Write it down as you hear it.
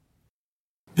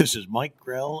This is Mike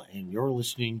Grell, and you're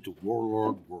listening to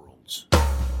Warlord Worlds.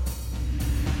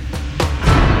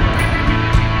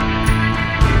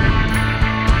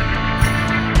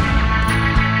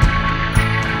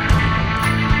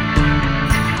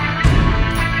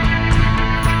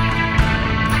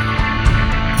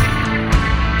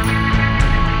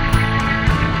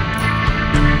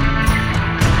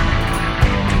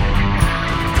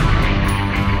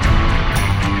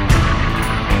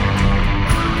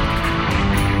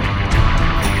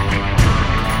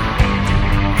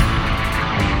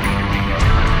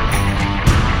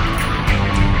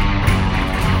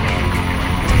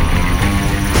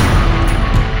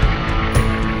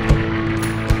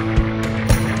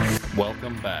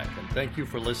 Thank you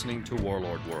for listening to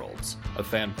Warlord Worlds, a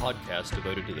fan podcast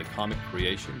devoted to the comic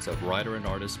creations of writer and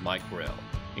artist Mike Grell,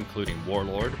 including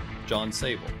Warlord, Jon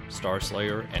Sable,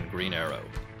 Starslayer, and Green Arrow.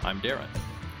 I'm Darren.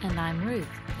 And I'm Ruth,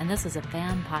 and this is a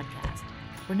fan podcast.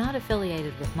 We're not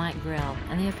affiliated with Mike Grell,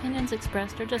 and the opinions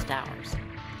expressed are just ours.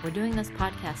 We're doing this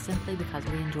podcast simply because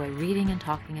we enjoy reading and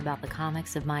talking about the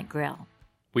comics of Mike Grell.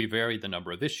 We vary the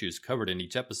number of issues covered in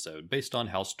each episode based on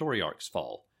how story arcs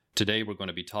fall. Today we're going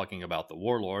to be talking about The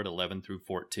Warlord 11 through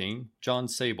 14, Jon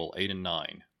Sable 8 and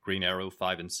 9, Green Arrow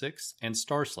 5 and 6, and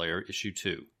Starslayer issue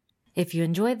 2. If you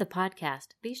enjoyed the podcast,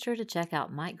 be sure to check out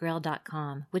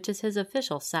MikeGrell.com, which is his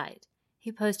official site.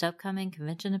 He posts upcoming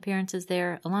convention appearances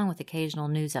there, along with occasional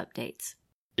news updates.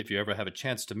 If you ever have a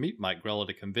chance to meet Mike Grell at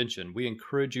a convention, we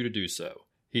encourage you to do so.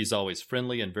 He's always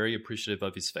friendly and very appreciative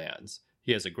of his fans.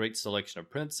 He has a great selection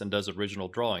of prints and does original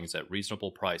drawings at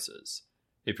reasonable prices.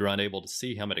 If you're unable to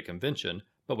see him at a convention,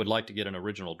 but would like to get an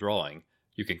original drawing,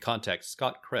 you can contact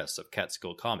Scott Kress of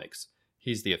Catskill Comics.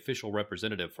 He's the official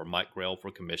representative for Mike Grell for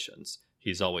commissions.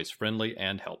 He's always friendly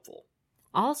and helpful.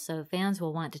 Also, fans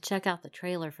will want to check out the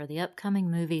trailer for the upcoming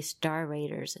movie Star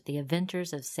Raiders, The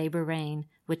Adventures of Saber Rain,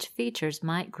 which features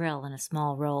Mike Grell in a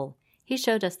small role. He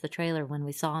showed us the trailer when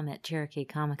we saw him at Cherokee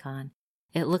Comic-Con.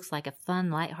 It looks like a fun,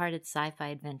 lighthearted sci-fi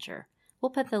adventure. We'll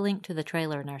put the link to the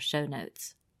trailer in our show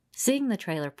notes. Seeing the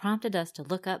trailer prompted us to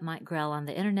look up Mike Grell on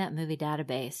the Internet Movie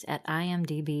Database at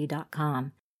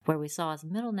imdb.com, where we saw his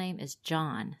middle name is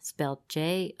Jon, spelled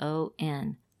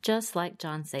Jon, just like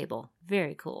Jon Sable.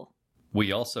 Very cool.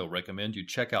 We also recommend you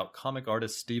check out comic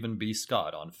artist Stephen B.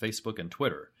 Scott on Facebook and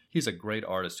Twitter. He's a great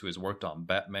artist who has worked on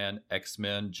Batman,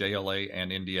 X-Men, JLA,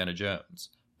 and Indiana Jones.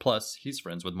 Plus, he's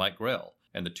friends with Mike Grell,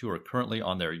 and the two are currently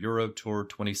on their Euro Tour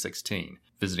 2016,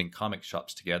 visiting comic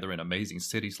shops together in amazing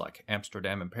cities like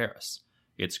Amsterdam and Paris.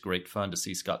 It's great fun to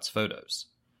see Scott's photos.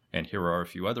 And here are a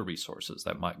few other resources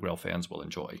that Mike Grell fans will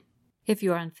enjoy. If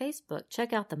you are on Facebook,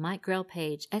 check out the Mike Grell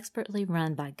page, expertly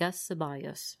run by Gus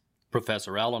Ceballos.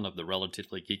 Professor Allen of the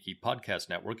Relatively Geeky Podcast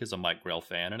Network is a Mike Grell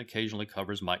fan and occasionally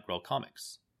covers Mike Grell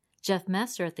comics. Jeff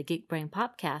Messer at the Geek Brain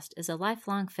Popcast is a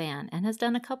lifelong fan and has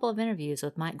done a couple of interviews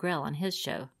with Mike Grell on his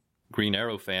show. Green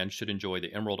Arrow fans should enjoy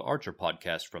the Emerald Archer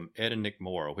podcast from Ed and Nick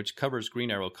Moore, which covers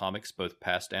Green Arrow comics both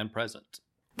past and present.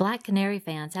 Black Canary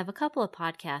fans have a couple of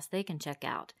podcasts they can check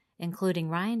out, including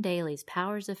Ryan Daly's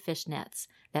Powers of Fishnets,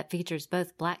 that features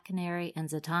both Black Canary and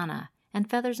Zatanna, and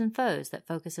Feathers and Foes, that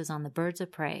focuses on the birds of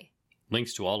prey.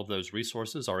 Links to all of those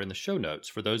resources are in the show notes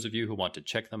for those of you who want to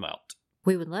check them out.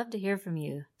 We would love to hear from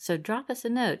you, so drop us a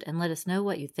note and let us know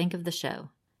what you think of the show.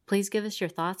 Please give us your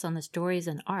thoughts on the stories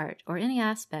and art or any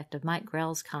aspect of Mike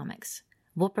Grell's comics.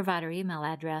 We'll provide our email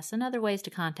address and other ways to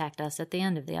contact us at the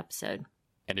end of the episode.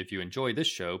 And if you enjoy this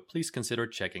show, please consider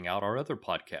checking out our other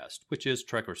podcast, which is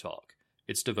Trekker Talk.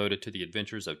 It's devoted to the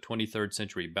adventures of 23rd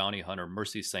century bounty hunter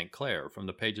Mercy St. Clair from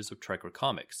the pages of Trekker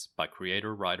Comics by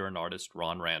creator, writer, and artist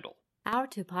Ron Randall. Our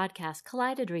two podcasts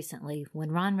collided recently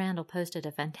when Ron Randall posted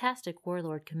a fantastic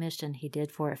Warlord commission he did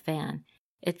for a fan.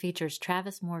 It features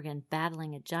Travis Morgan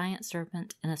battling a giant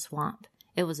serpent in a swamp.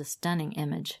 It was a stunning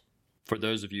image. For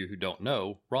those of you who don't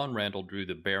know, Ron Randall drew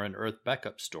the Barren Earth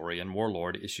backup story in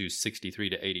Warlord issues 63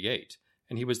 to 88,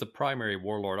 and he was the primary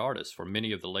Warlord artist for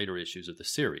many of the later issues of the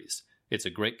series. It's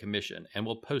a great commission, and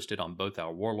we'll post it on both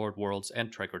our Warlord Worlds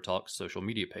and Trekker Talk social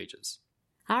media pages.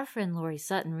 Our friend Lori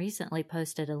Sutton recently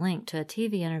posted a link to a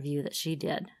TV interview that she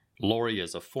did. Lori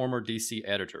is a former DC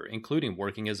editor, including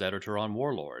working as editor on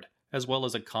Warlord, as well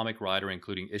as a comic writer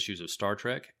including issues of Star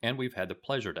Trek, and we've had the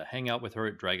pleasure to hang out with her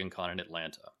at DragonCon in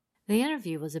Atlanta. The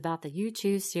interview was about the You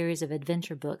Choose series of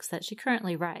adventure books that she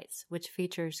currently writes, which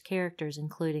features characters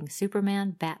including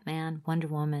Superman, Batman, Wonder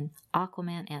Woman,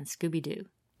 Aquaman, and Scooby-Doo.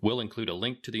 We'll include a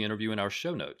link to the interview in our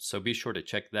show notes, so be sure to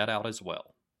check that out as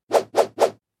well.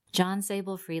 Jon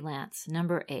Sable Freelance,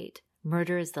 number 8,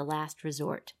 Murder is the Last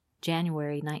Resort,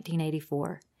 January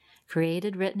 1984.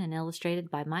 Created, written, and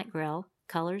illustrated by Mike Grell,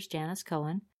 colors Janice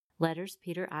Cohen, Letters,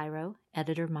 Peter Iro,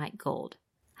 editor Mike Gold.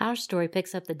 Our story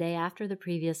picks up the day after the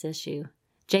previous issue.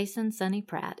 Jason Sonny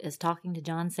Pratt is talking to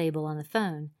John Sable on the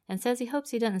phone and says he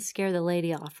hopes he didn't scare the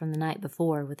lady off from the night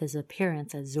before with his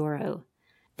appearance as Zorro.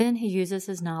 Then he uses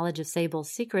his knowledge of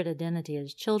Sable's secret identity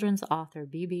as children's author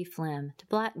B.B. Flim to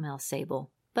blackmail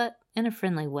Sable, but in a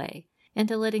friendly way,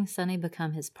 into letting Sonny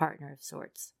become his partner of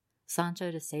sorts. Sancho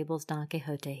de Sable's Don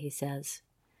Quixote, he says.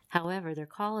 However, their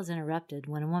call is interrupted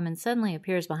when a woman suddenly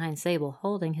appears behind Sable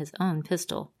holding his own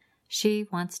pistol. She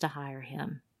wants to hire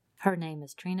him. Her name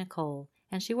is Trina Cole,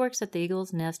 and she works at the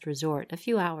Eagle's Nest Resort a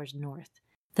few hours north.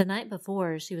 The night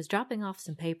before, she was dropping off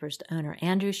some papers to owner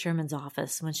Andrew Sherman's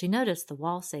office when she noticed the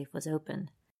wall safe was open.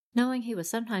 Knowing he was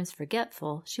sometimes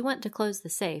forgetful, she went to close the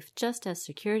safe just as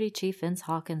Security Chief Vince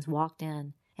Hawkins walked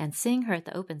in, and seeing her at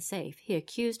the open safe, he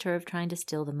accused her of trying to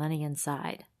steal the money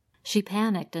inside. She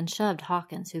panicked and shoved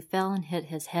Hawkins, who fell and hit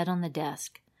his head on the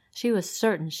desk. She was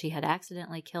certain she had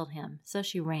accidentally killed him, so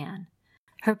she ran.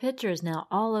 Her picture is now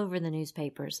all over the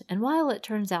newspapers, and while it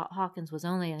turns out Hawkins was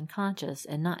only unconscious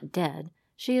and not dead,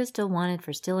 she is still wanted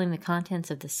for stealing the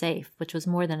contents of the safe, which was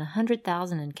more than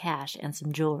 $100,000 in cash and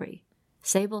some jewelry.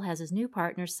 Sable has his new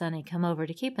partner Sonny come over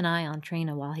to keep an eye on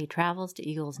Trina while he travels to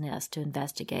Eagle's Nest to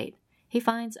investigate. He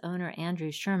finds owner Andrew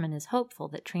Sherman is hopeful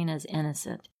that Trina is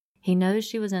innocent. He knows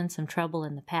she was in some trouble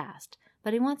in the past,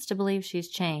 but he wants to believe she's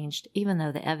changed, even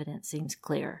though the evidence seems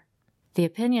clear. The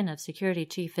opinion of Security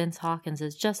Chief Vince Hawkins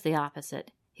is just the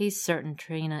opposite. He's certain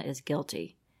Trina is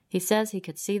guilty. He says he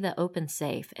could see the open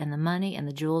safe, and the money and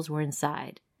the jewels were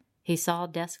inside. He saw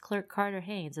desk clerk Carter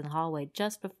Haynes in the hallway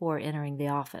just before entering the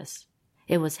office.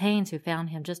 It was Haynes who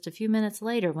found him just a few minutes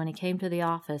later when he came to the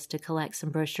office to collect some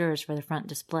brochures for the front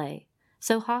display.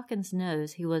 So Hawkins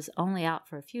knows he was only out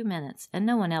for a few minutes, and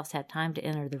no one else had time to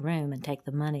enter the room and take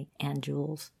the money and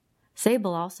jewels.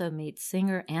 Sable also meets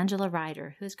singer Angela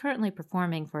Ryder, who is currently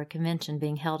performing for a convention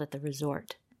being held at the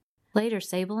resort. Later,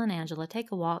 Sable and Angela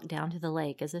take a walk down to the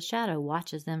lake as a shadow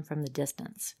watches them from the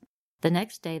distance. The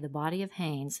next day, the body of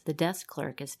Haynes, the desk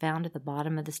clerk, is found at the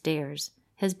bottom of the stairs.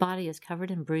 His body is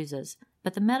covered in bruises,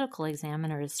 but the medical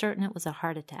examiner is certain it was a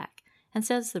heart attack and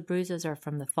says the bruises are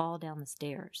from the fall down the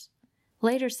stairs.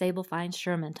 Later, Sable finds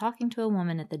Sherman talking to a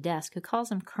woman at the desk who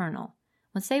calls him Colonel.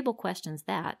 When Sable questions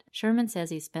that, Sherman says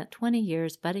he spent 20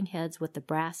 years butting heads with the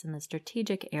brass in the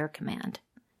Strategic Air Command.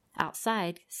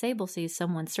 Outside, Sable sees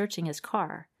someone searching his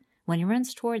car. When he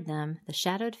runs toward them, the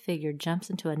shadowed figure jumps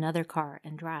into another car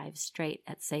and drives straight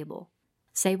at Sable.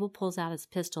 Sable pulls out his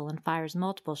pistol and fires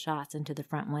multiple shots into the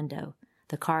front window.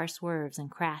 The car swerves and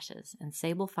crashes, and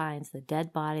Sable finds the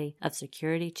dead body of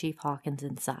Security Chief Hawkins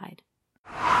inside.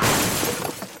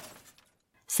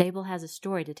 Sable has a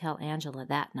story to tell Angela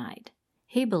that night.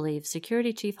 He believes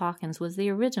Security Chief Hawkins was the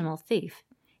original thief.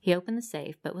 He opened the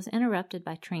safe but was interrupted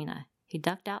by Trina. He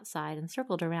ducked outside and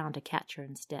circled around to catch her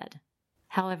instead.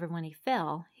 However, when he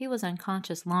fell, he was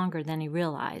unconscious longer than he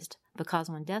realized, because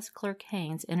when desk clerk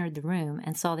Haynes entered the room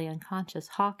and saw the unconscious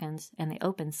Hawkins and the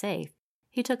open safe,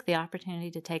 he took the opportunity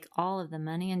to take all of the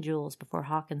money and jewels before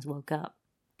Hawkins woke up.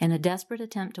 In a desperate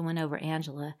attempt to win over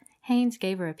Angela, Haynes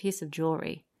gave her a piece of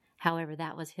jewelry. However,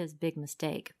 that was his big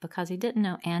mistake, because he didn't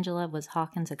know Angela was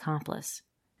Hawkins' accomplice.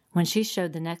 When she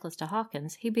showed the necklace to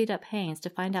Hawkins, he beat up Haynes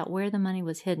to find out where the money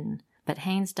was hidden, but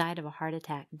Haynes died of a heart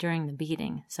attack during the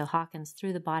beating, so Hawkins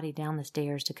threw the body down the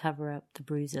stairs to cover up the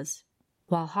bruises.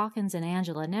 While Hawkins and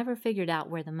Angela never figured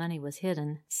out where the money was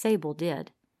hidden, Sable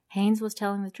did. Haynes was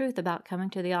telling the truth about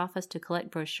coming to the office to collect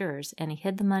brochures, and he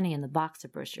hid the money in the box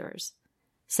of brochures.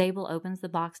 Sable opens the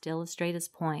box to illustrate his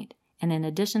point, and in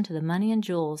addition to the money and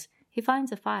jewels, he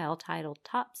finds a file titled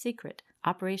Top Secret,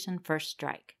 Operation First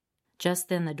Strike. Just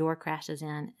then the door crashes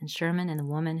in, and Sherman and the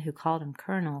woman who called him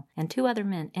Colonel and 2 other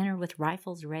men enter with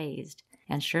rifles raised,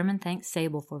 and Sherman thanks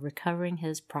Sable for recovering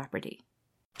his property.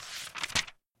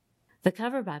 The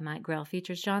cover by Mike Grell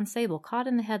features John Sable caught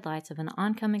in the headlights of an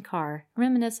oncoming car,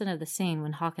 reminiscent of the scene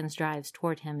when Hawkins drives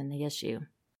toward him in the issue.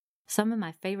 Some of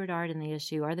my favorite art in the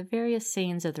issue are the various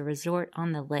scenes of the resort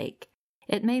on the lake.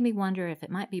 It made me wonder if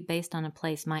it might be based on a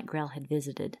place Mike Grell had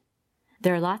visited.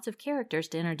 There are lots of characters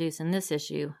to introduce in this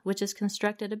issue, which is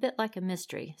constructed a bit like a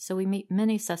mystery, so we meet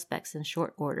many suspects in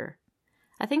short order.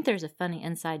 I think there's a funny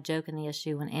inside joke in the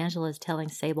issue when Angela is telling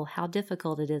Sable how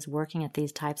difficult it is working at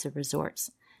these types of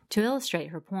resorts. To illustrate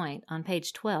her point, on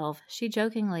page 12, she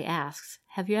jokingly asks,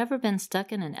 "Have you ever been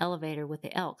stuck in an elevator with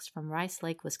the Elks from Rice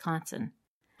Lake, Wisconsin?"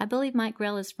 I believe Mike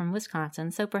Grell is from Wisconsin,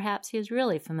 so perhaps he is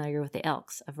really familiar with the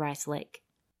Elks of Rice Lake.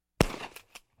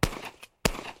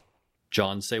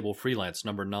 John Sable Freelance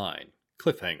number 9,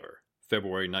 Cliffhanger,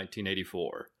 February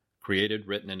 1984. Created,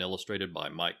 written, and illustrated by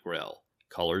Mike Grell.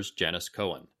 Colors, Janice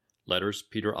Cohen. Letters,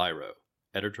 Peter Iro.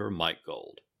 Editor, Mike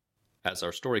Gold. As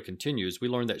our story continues, we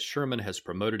learn that Sherman has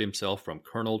promoted himself from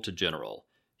colonel to general.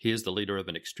 He is the leader of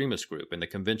an extremist group, and the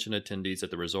convention attendees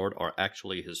at the resort are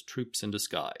actually his troops in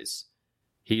disguise.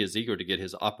 He is eager to get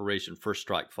his Operation First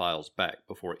Strike files back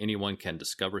before anyone can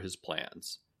discover his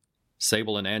plans.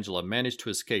 Sable and Angela manage to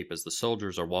escape as the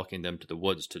soldiers are walking them to the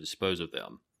woods to dispose of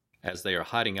them. As they are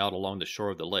hiding out along the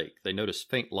shore of the lake, they notice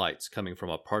faint lights coming from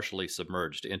a partially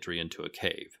submerged entry into a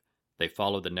cave. They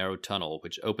follow the narrow tunnel,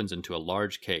 which opens into a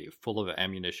large cave full of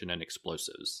ammunition and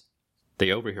explosives. They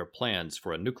overhear plans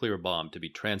for a nuclear bomb to be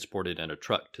transported in a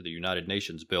truck to the United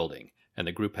Nations building, and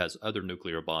the group has other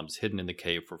nuclear bombs hidden in the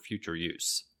cave for future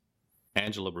use.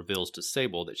 Angela reveals to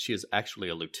Sable that she is actually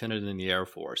a lieutenant in the Air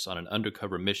Force on an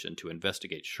undercover mission to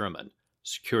investigate Sherman.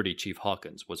 Security Chief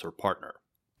Hawkins was her partner.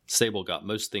 Sable got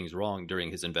most things wrong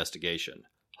during his investigation.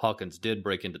 Hawkins did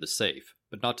break into the safe,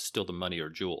 but not to steal the money or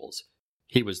jewels.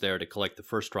 He was there to collect the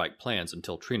First Strike plans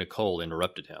until Trina Cole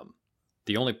interrupted him.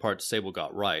 The only part Sable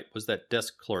got right was that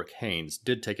desk clerk Haynes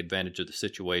did take advantage of the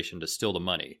situation to steal the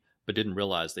money, but didn't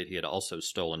realize that he had also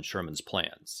stolen Sherman's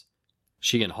plans.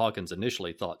 She and Hawkins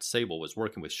initially thought Sable was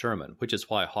working with Sherman, which is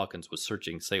why Hawkins was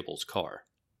searching Sable's car.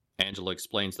 Angela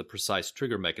explains the precise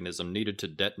trigger mechanism needed to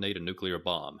detonate a nuclear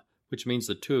bomb, which means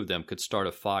the two of them could start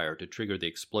a fire to trigger the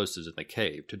explosives in the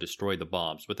cave to destroy the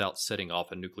bombs without setting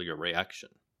off a nuclear reaction.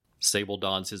 Sable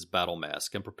dons his battle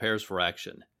mask and prepares for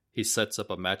action. He sets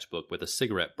up a matchbook with a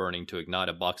cigarette burning to ignite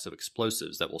a box of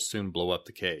explosives that will soon blow up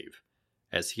the cave.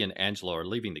 As he and Angela are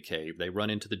leaving the cave, they run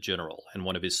into the general and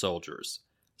one of his soldiers.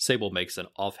 Sable makes an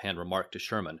offhand remark to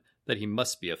Sherman that he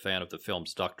must be a fan of the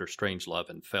films Dr. Strangelove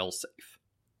and Failsafe.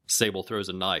 Sable throws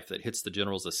a knife that hits the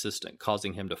general's assistant,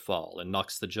 causing him to fall, and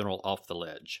knocks the general off the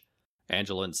ledge.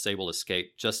 Angela and Sable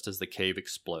escape just as the cave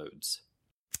explodes.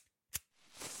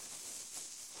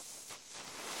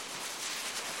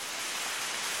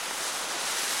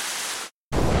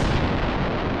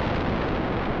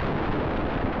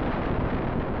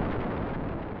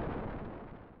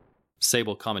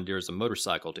 Sable commandeers a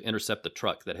motorcycle to intercept the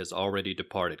truck that has already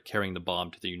departed, carrying the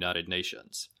bomb to the United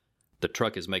Nations. The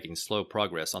truck is making slow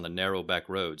progress on the narrow back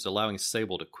roads, allowing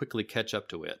Sable to quickly catch up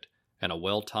to it, and a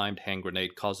well-timed hand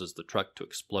grenade causes the truck to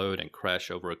explode and crash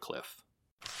over a cliff.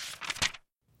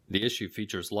 The issue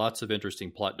features lots of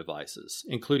interesting plot devices,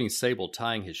 including Sable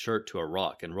tying his shirt to a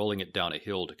rock and rolling it down a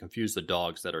hill to confuse the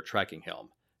dogs that are tracking him,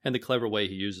 and the clever way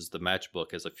he uses the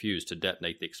matchbook as a fuse to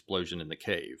detonate the explosion in the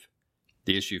cave.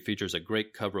 The issue features a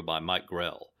great cover by Mike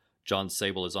Grell. John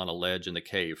Sable is on a ledge in the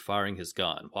cave firing his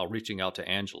gun while reaching out to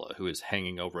Angela, who is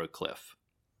hanging over a cliff.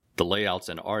 The layouts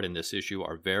and art in this issue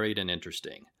are varied and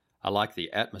interesting. I like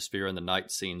the atmosphere and the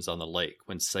night scenes on the lake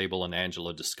when Sable and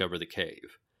Angela discover the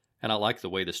cave. And I like the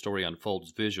way the story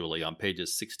unfolds visually on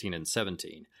pages 16 and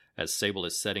 17, as Sable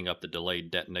is setting up the delayed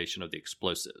detonation of the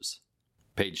explosives.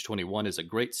 Page 21 is a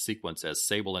great sequence as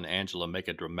Sable and Angela make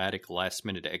a dramatic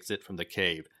last-minute exit from the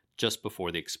cave just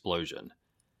before the explosion.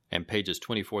 And pages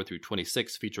 24 through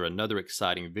 26 feature another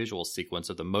exciting visual sequence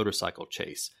of the motorcycle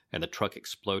chase and the truck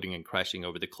exploding and crashing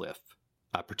over the cliff.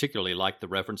 I particularly like the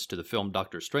reference to the film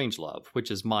Dr. Strangelove, which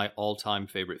is my all-time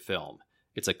favorite film.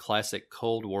 It's a classic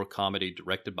Cold War comedy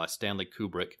directed by Stanley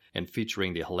Kubrick and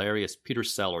featuring the hilarious Peter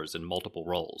Sellers in multiple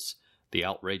roles. The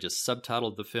outrageous subtitle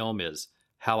of the film is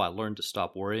How I Learned to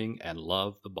Stop Worrying and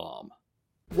Love the Bomb.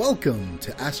 Welcome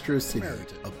to Astro City,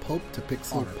 a Pulp to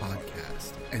Pixel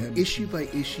podcast, an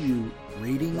issue-by-issue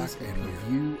ratings and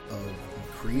review of the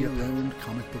creator-owned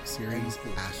comic book series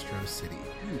Astro City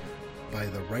by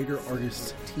the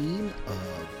writer-artist team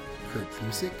of Kurt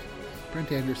Busiek,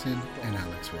 Brent Anderson, and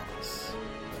Alex Ross.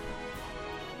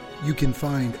 You can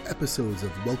find episodes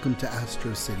of Welcome to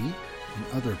Astro City and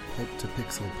other Pulp to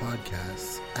Pixel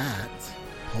podcasts at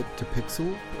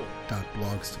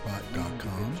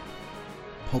pulptopixel.blogspot.com,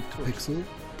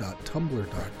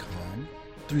 pulptopixel.tumblr.com,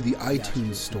 through the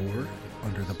iTunes store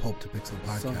under the Pulp to Pixel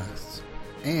podcasts,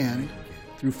 and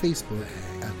through Facebook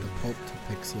at the Pulp to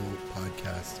Pixel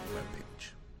podcast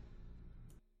webpage.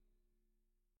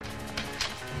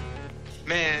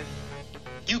 Man,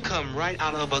 you come right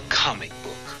out of a comic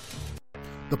book.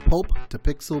 The Pulp to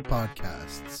Pixel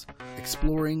podcasts,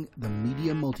 exploring the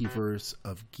media multiverse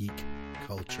of geek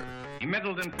culture. He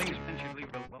meddled in things potentially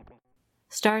well.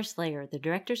 Star Slayer, the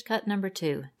Director's Cut No.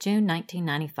 2, June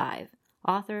 1995.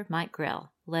 Author Mike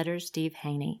Grell. Letters Steve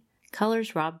Haney.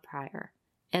 Colors Rob Pryor.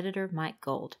 Editor Mike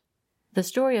Gold. The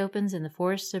story opens in the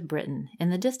forests of Britain, in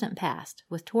the distant past,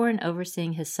 with Torrin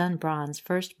overseeing his son Bronn's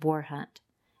first boar hunt.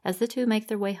 As the two make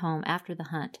their way home after the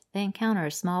hunt, they encounter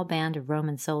a small band of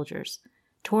Roman soldiers.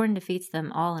 Torrin defeats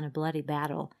them all in a bloody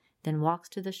battle, then walks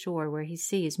to the shore where he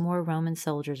sees more Roman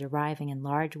soldiers arriving in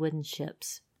large wooden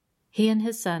ships. He and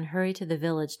his son hurry to the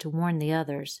village to warn the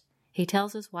others. He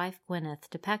tells his wife Gwyneth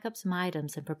to pack up some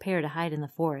items and prepare to hide in the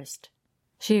forest.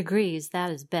 She agrees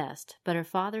that is best, but her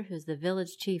father, who's the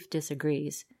village chief,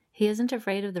 disagrees. He isn't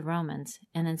afraid of the Romans,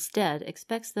 and instead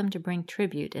expects them to bring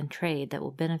tribute and trade that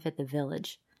will benefit the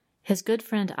village. His good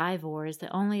friend Ivor is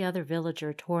the only other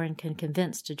villager Torrin can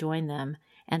convince to join them,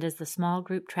 and as the small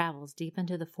group travels deep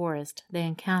into the forest, they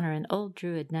encounter an old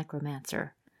druid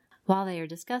necromancer. While they are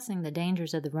discussing the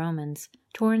dangers of the Romans,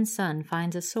 Torrin's son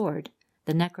finds a sword.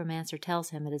 The necromancer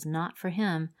tells him it is not for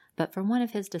him, but for one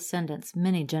of his descendants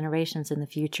many generations in the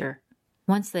future.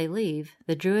 Once they leave,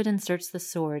 the druid inserts the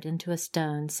sword into a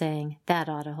stone, saying, "That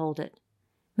ought to hold it."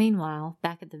 Meanwhile,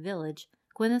 back at the village,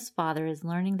 Gwyneth's father is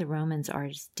learning the Romans are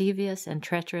as devious and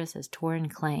treacherous as Torrin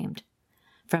claimed.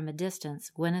 From a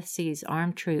distance, Gwyneth sees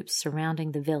armed troops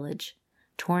surrounding the village.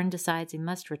 Torrin decides he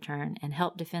must return and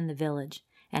help defend the village,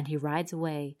 and he rides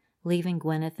away, leaving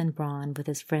Gwyneth and Bronn with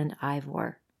his friend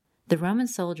Ivor. The Roman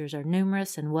soldiers are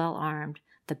numerous and well-armed,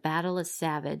 the battle is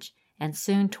savage, and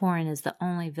soon Torrin is the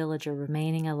only villager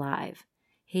remaining alive.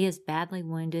 He is badly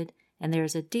wounded, and there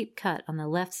is a deep cut on the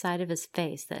left side of his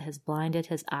face that has blinded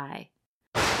his eye.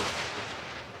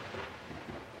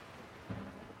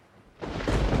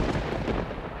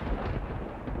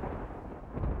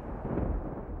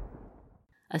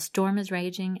 A storm is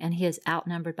raging, and he is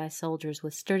outnumbered by soldiers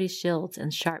with sturdy shields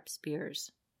and sharp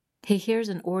spears. He hears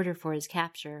an order for his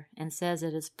capture, and says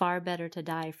it is far better to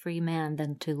die a free man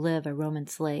than to live a Roman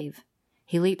slave.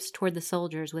 He leaps toward the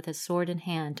soldiers with his sword in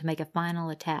hand to make a final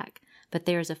attack, but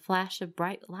there is a flash of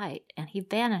bright light, and he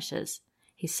vanishes.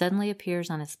 He suddenly appears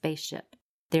on a spaceship.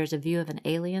 There is a view of an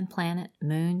alien planet,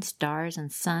 moon, stars,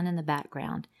 and sun in the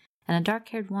background, and a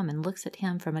dark-haired woman looks at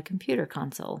him from a computer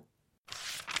console.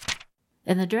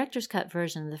 In the director's cut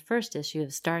version of the first issue of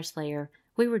Starslayer,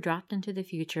 we were dropped into the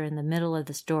future in the middle of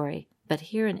the story, but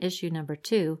here in issue number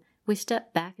 2, we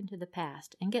step back into the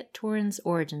past and get Torrin's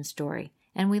origin story,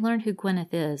 and we learn who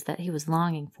Gwyneth is that he was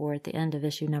longing for at the end of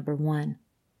issue number 1.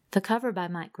 The cover by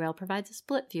Mike Grell provides a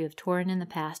split view of Torrin in the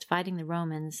past fighting the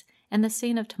Romans, and the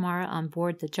scene of Tamara on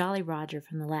board the Jolly Roger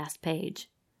from the last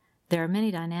page. There are many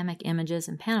dynamic images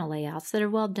and panel layouts that are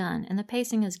well done, and the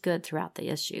pacing is good throughout the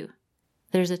issue.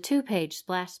 There's a 2-page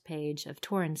splash page of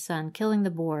Torrin's son killing the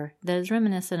boar that is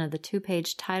reminiscent of the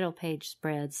 2-page title page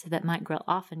spreads that Mike Grell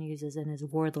often uses in his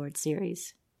Warlord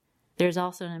series. There's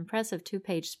also an impressive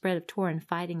 2-page spread of Torrin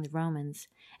fighting the Romans.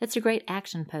 It's a great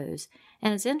action pose,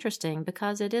 and it's interesting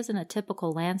because it isn't a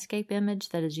typical landscape image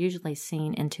that is usually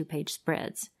seen in 2-page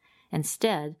spreads.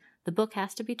 Instead, the book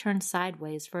has to be turned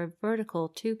sideways for a vertical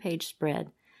 2-page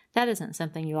spread. That isn't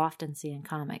something you often see in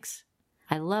comics.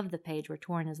 I love the page where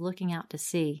Torrin is looking out to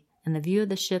sea, and the view of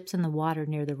the ships in the water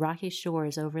near the rocky shore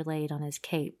is overlaid on his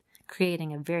cape,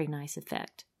 creating a very nice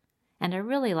effect. And I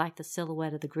really like the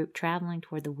silhouette of the group traveling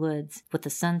toward the woods with the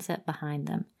sunset behind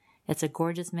them. It's a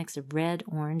gorgeous mix of red,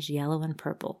 orange, yellow, and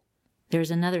purple.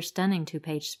 There's another stunning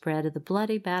 2-page spread of the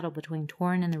bloody battle between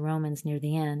Torrin and the Romans near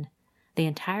the end. The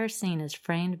entire scene is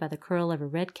framed by the curl of a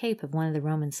red cape of one of the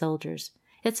Roman soldiers.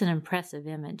 It's an impressive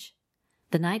image.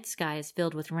 The night sky is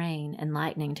filled with rain and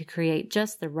lightning to create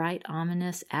just the right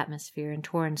ominous atmosphere in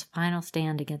Torrin's final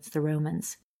stand against the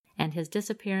Romans, and his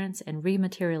disappearance and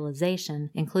rematerialization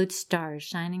includes stars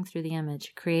shining through the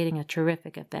image, creating a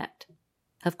terrific effect.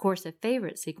 Of course, a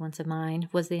favorite sequence of mine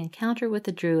was the encounter with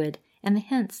the Druid and the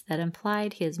hints that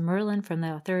implied he is Merlin from the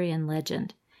Arthurian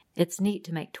legend. It's neat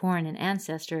to make Torrin an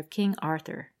ancestor of King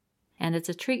Arthur. And it's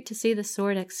a treat to see the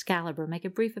sword Excalibur make a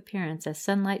brief appearance as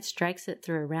sunlight strikes it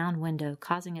through a round window,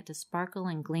 causing it to sparkle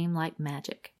and gleam like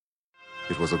magic.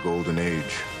 It was a golden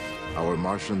age. Our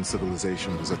Martian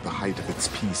civilization was at the height of its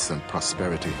peace and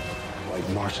prosperity. White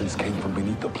Martians came from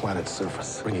beneath the planet's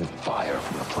surface, bringing fire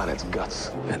from the planet's guts,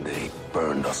 and they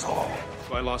burned us all.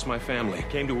 I lost my family.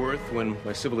 Came to Earth when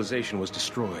my civilization was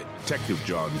destroyed. Detective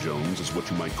John Jones is what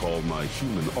you might call my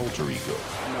human alter ego.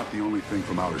 I'm not the only thing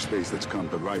from outer space that's come,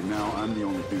 but right now I'm the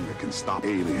only thing that can stop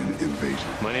alien invasion.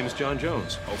 My name is John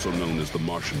Jones. Also known as the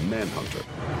Martian Manhunter.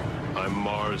 I'm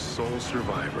Mars' sole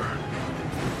survivor.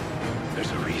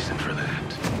 There's a reason for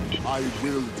that. I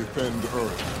will defend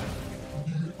Earth.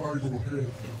 The Idle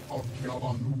Head of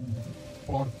Yavanu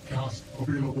podcast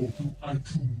available through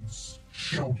iTunes,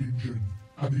 Shout Engine,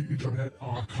 and the Internet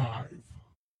Archive.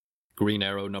 Green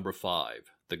Arrow number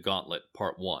 5, The Gauntlet,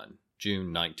 Part 1,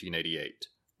 June 1988.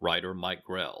 Writer Mike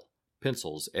Grell.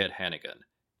 Pencils Ed Hannigan.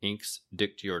 Inks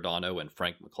Dick Giordano and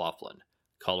Frank McLaughlin.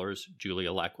 Colors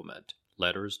Julia Lacquement.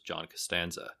 Letters John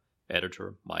Costanza.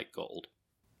 Editor Mike Gold.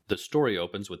 The story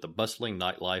opens with the bustling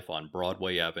nightlife on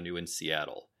Broadway Avenue in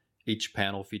Seattle. Each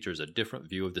panel features a different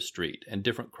view of the street and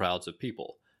different crowds of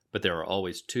people, but there are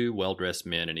always two well-dressed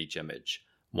men in each image.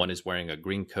 One is wearing a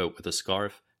green coat with a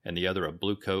scarf, and the other a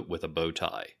blue coat with a bow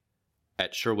tie.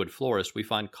 At Sherwood Florist, we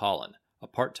find Colin, a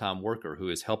part-time worker who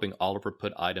is helping Oliver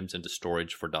put items into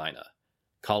storage for Dinah.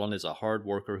 Colin is a hard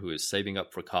worker who is saving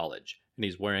up for college, and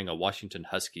he's wearing a Washington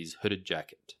Huskies hooded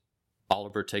jacket.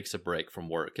 Oliver takes a break from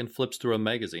work and flips through a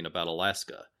magazine about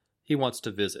Alaska. He wants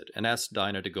to visit and asks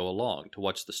Dinah to go along to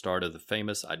watch the start of the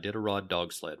famous Iditarod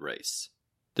dog sled race.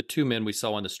 The two men we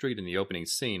saw on the street in the opening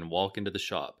scene walk into the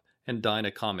shop, and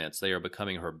Dinah comments they are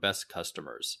becoming her best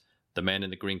customers. The man in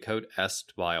the green coat asks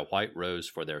to buy a white rose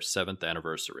for their 7th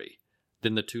anniversary.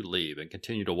 Then the two leave and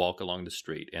continue to walk along the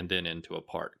street and then into a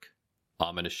park.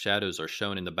 Ominous shadows are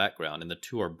shown in the background, and the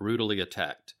two are brutally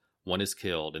attacked. One is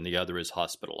killed and the other is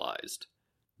hospitalized.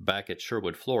 Back at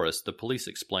Sherwood Florist, the police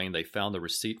explain they found the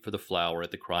receipt for the flower at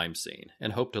the crime scene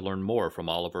and hope to learn more from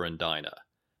Oliver and Dinah.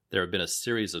 There have been a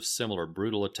series of similar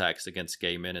brutal attacks against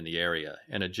gay men in the area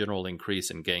and a general increase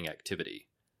in gang activity.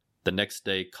 The next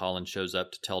day, Colin shows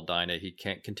up to tell Dinah he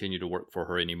can't continue to work for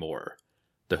her anymore.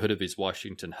 The hood of his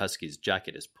Washington Huskies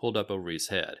jacket is pulled up over his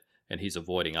head, and he's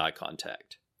avoiding eye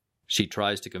contact. She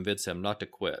tries to convince him not to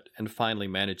quit and finally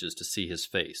manages to see his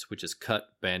face, which is cut,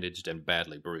 bandaged, and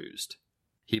badly bruised.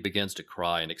 He begins to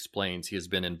cry and explains he has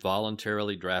been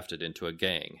involuntarily drafted into a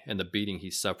gang, and the beating he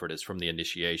suffered is from the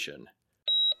initiation.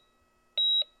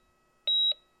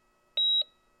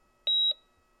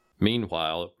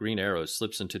 Meanwhile, Green Arrow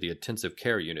slips into the intensive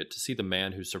care unit to see the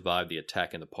man who survived the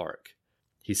attack in the park.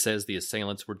 He says the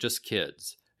assailants were just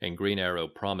kids, and Green Arrow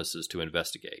promises to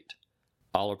investigate.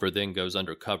 Oliver then goes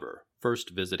undercover, first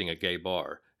visiting a gay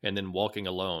bar, and then walking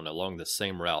alone along the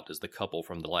same route as the couple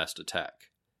from the last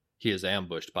attack. He is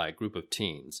ambushed by a group of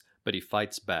teens, but he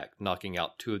fights back, knocking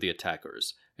out 2 of the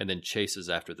attackers, and then chases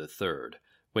after the third.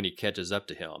 When he catches up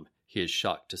to him, he is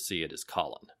shocked to see it is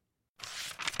Colin.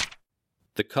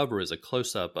 The cover is a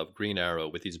close-up of Green Arrow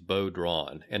with his bow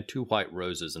drawn and 2 white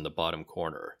roses in the bottom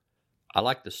corner. I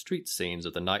like the street scenes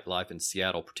of the nightlife in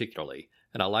Seattle particularly,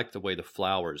 and I like the way the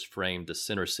flowers framed the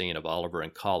center scene of Oliver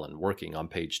and Colin working on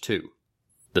page 2.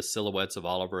 The silhouettes of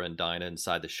Oliver and Dinah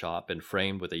inside the shop and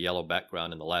framed with a yellow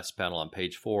background in the last panel on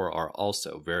page 4 are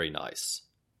also very nice.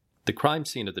 The crime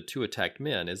scene of the 2 attacked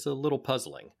men is a little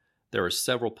puzzling. There are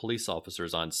several police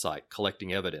officers on site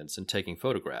collecting evidence and taking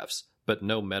photographs, but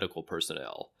no medical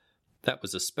personnel. That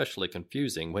was especially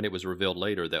confusing when it was revealed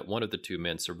later that one of the 2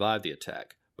 men survived the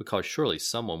attack, because surely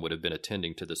someone would have been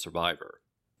attending to the survivor.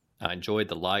 I enjoyed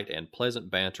the light and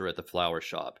pleasant banter at the flower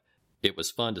shop. It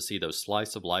was fun to see those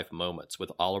slice-of-life moments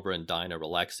with Oliver and Dinah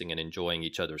relaxing and enjoying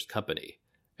each other's company.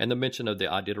 And the mention of the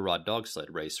Iditarod dog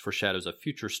sled race foreshadows a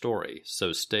future story,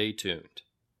 so stay tuned.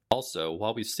 Also,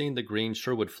 while we've seen the green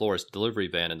Sherwood Florist delivery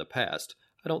van in the past,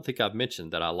 I don't think I've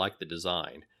mentioned that I like the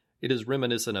design. It is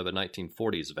reminiscent of a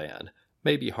 1940s van,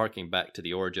 maybe harking back to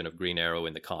the origin of Green Arrow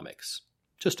in the comics.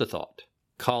 Just a thought.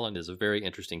 Colin is a very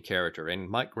interesting character, and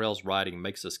Mike Grell's writing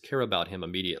makes us care about him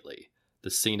immediately. The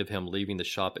scene of him leaving the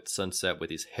shop at sunset with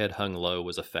his head hung low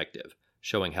was effective,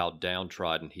 showing how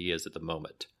downtrodden he is at the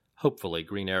moment. Hopefully,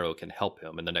 Green Arrow can help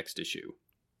him in the next issue.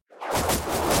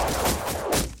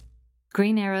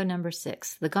 Green Arrow number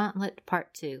 6, The Gauntlet,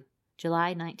 Part 2,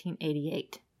 July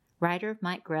 1988. Writer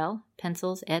Mike Grell,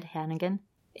 pencils Ed Hannigan,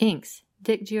 inks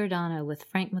Dick Giordano with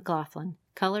Frank McLaughlin,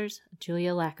 colors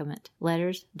Julia Lackamet,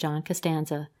 letters John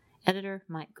Costanza, editor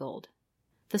Mike Gold.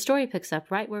 The story picks up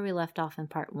right where we left off in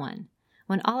Part 1.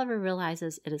 When Oliver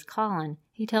realizes it is Colin,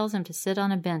 he tells him to sit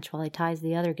on a bench while he ties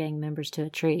the other gang members to a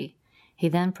tree. He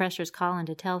then pressures Colin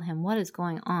to tell him what is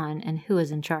going on and who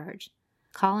is in charge.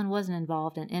 Colin wasn't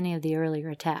involved in any of the earlier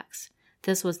attacks.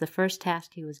 This was the first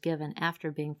task he was given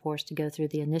after being forced to go through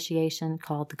the initiation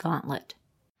called the Gauntlet.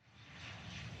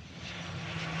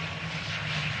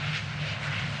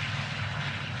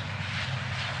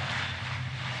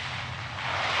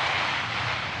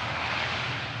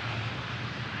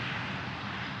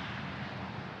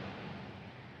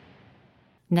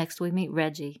 Next we meet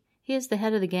Reggie. He is the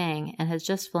head of the gang and has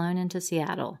just flown into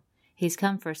Seattle. He's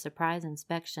come for a surprise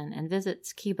inspection and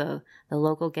visits Kibo, the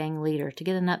local gang leader, to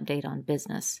get an update on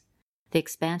business. The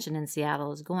expansion in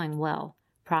Seattle is going well.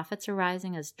 Profits are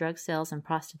rising as drug sales and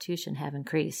prostitution have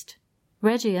increased.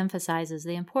 Reggie emphasizes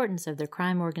the importance of their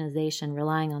crime organization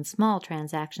relying on small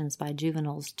transactions by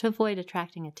juveniles to avoid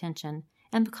attracting attention,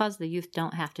 and because the youth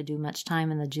don't have to do much time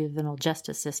in the juvenile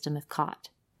justice system if caught.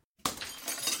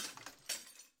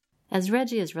 As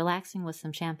Reggie is relaxing with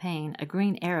some champagne, a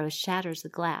green arrow shatters the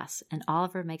glass, and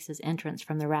Oliver makes his entrance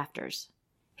from the rafters.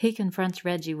 He confronts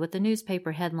Reggie with a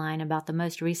newspaper headline about the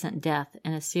most recent death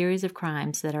in a series of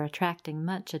crimes that are attracting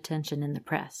much attention in the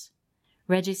press.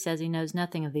 Reggie says he knows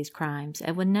nothing of these crimes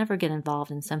and would never get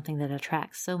involved in something that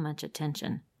attracts so much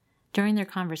attention. During their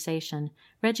conversation,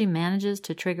 Reggie manages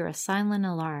to trigger a silent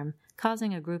alarm,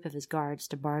 causing a group of his guards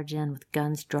to barge in with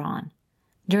guns drawn.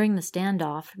 During the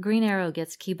standoff, Green Arrow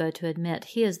gets Kibo to admit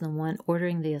he is the one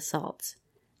ordering the assaults.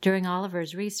 During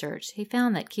Oliver's research, he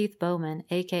found that Keith Bowman,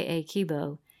 a.k.a.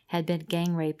 Kibo, had been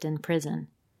gang-raped in prison.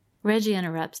 Reggie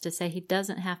interrupts to say he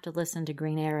doesn't have to listen to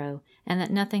Green Arrow and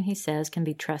that nothing he says can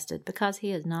be trusted because he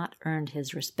has not earned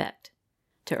his respect.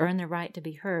 To earn the right to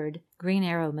be heard, Green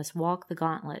Arrow must walk the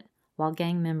gauntlet, while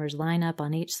gang members line up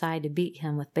on each side to beat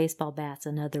him with baseball bats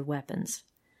and other weapons.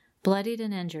 Bloodied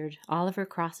and injured, Oliver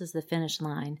crosses the finish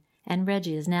line, and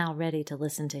Reggie is now ready to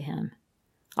listen to him.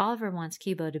 Oliver wants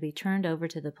Kibo to be turned over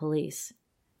to the police.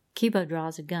 Kibo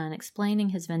draws a gun, explaining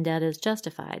his vendetta is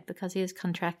justified because he has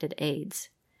contracted AIDS.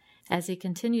 As he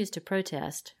continues to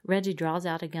protest, Reggie draws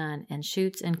out a gun and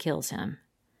shoots and kills him.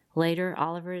 Later,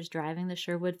 Oliver is driving the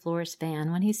Sherwood Florist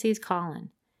van when he sees Colin.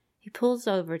 He pulls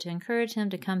over to encourage him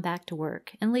to come back to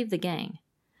work and leave the gang.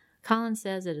 Colin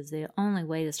says it is the only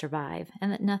way to survive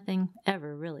and that nothing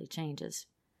ever really changes.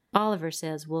 Oliver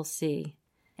says we'll see.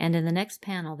 And in the next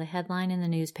panel, the headline in the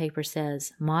newspaper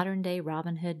says, "Modern-day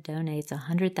Robin Hood donates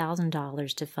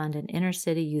 $100,000 to fund an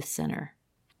inner-city youth center."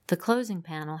 The closing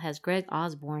panel has Greg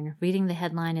Osborne reading the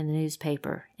headline in the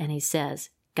newspaper, and he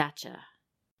says, "Gotcha."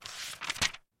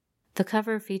 The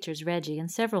cover features Reggie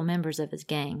and several members of his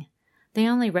gang. The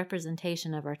only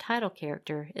representation of our title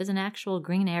character is an actual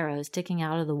green arrow sticking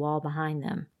out of the wall behind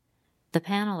them. The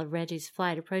panel of Reggie's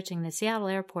flight approaching the Seattle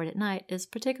airport at night is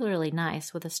particularly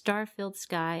nice, with a star-filled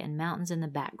sky and mountains in the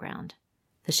background.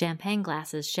 The champagne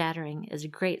glasses shattering is a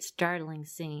great startling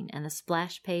scene, and the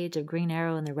splash page of Green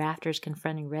Arrow in the rafters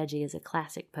confronting Reggie is a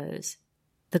classic pose.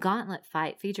 The gauntlet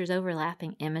fight features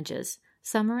overlapping images.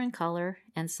 Some are in color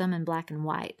and some in black and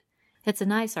white. It's a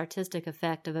nice artistic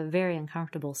effect of a very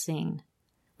uncomfortable scene.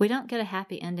 We don't get a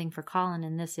happy ending for Colin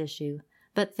in this issue,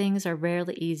 but things are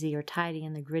rarely easy or tidy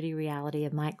in the gritty reality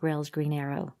of Mike Grell's Green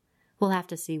Arrow. We'll have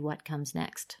to see what comes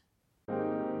next.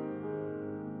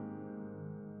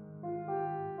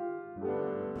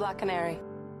 Black Canary.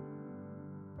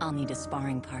 I'll need a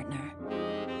sparring partner.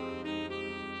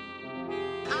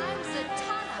 I'm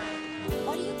Zatanna.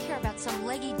 Why do you care about some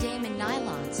leggy dame in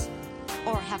nylons?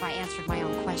 Or have I answered my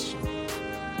own question?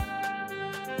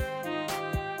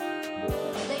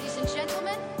 Ladies and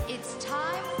gentlemen, it's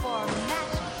time for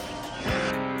magic.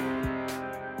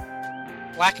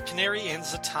 Black Canary and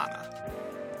Zatanna,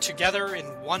 together in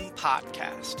one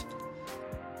podcast.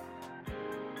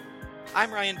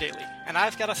 I'm Ryan Daly, and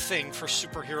I've got a thing for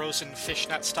superheroes in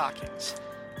fishnet stockings.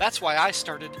 That's why I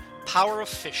started Power of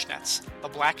Fishnets, the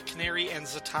Black Canary and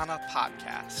Zatanna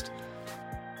podcast.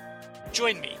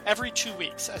 Join me every 2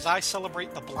 weeks as I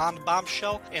celebrate the Blonde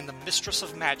Bombshell and the Mistress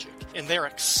of Magic in their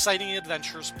exciting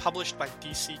adventures published by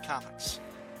DC Comics.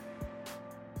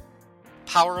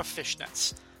 Power of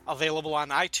Fishnets, available on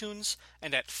iTunes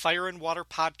and at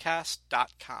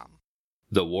fireandwaterpodcast.com.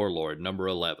 The Warlord, number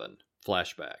 11,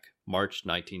 Flashback, March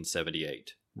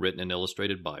 1978, written and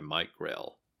illustrated by Mike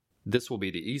Grell. This will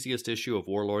be the easiest issue of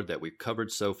Warlord that we've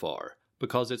covered so far,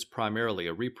 because it's primarily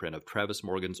a reprint of Travis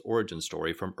Morgan's origin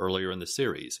story from earlier in the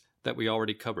series that we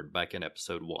already covered back in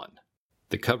episode 1.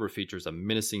 The cover features a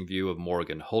menacing view of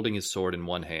Morgan holding his sword in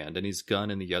one hand and his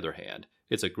gun in the other hand.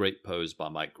 It's a great pose by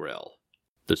Mike Grell.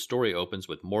 The story opens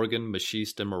with Morgan,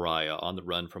 Machiste, and Mariah on the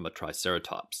run from a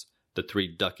Triceratops. The three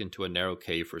duck into a narrow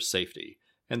cave for safety,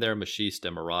 and there Machiste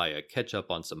and Mariah catch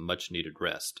up on some much-needed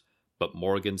rest. But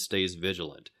Morgan stays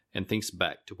vigilant and thinks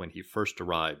back to when he first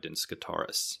arrived in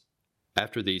Skataris.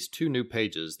 After these 2 new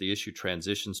pages, the issue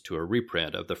transitions to a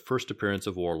reprint of the first appearance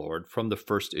of Warlord from the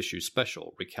first issue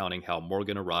special, recounting how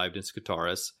Morgan arrived in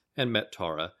Skataris and met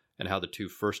Tara, and how the two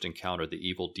first encountered the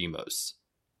evil Deimos.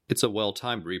 It's a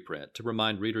well-timed reprint to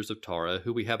remind readers of Tara,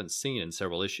 who we haven't seen in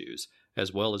several issues,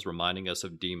 as well as reminding us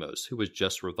of Deimos, who was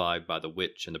just revived by the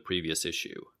witch in the previous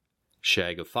issue.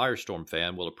 Shag, a Firestorm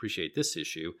fan, will appreciate this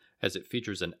issue, as it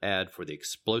features an ad for the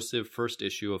explosive first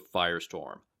issue of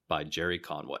Firestorm by Jerry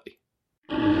Conway.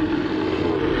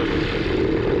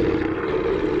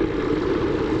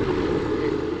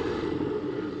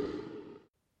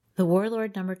 The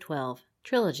Warlord number 12,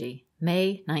 Trilogy,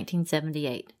 May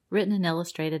 1978, written and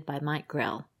illustrated by Mike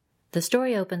Grell. The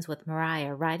story opens with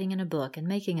Mariah writing in a book and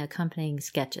making accompanying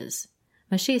sketches.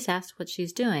 Machiste asks what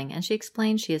she's doing, and she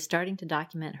explains she is starting to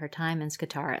document her time in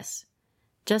Skataris.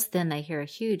 Just then they hear a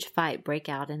huge fight break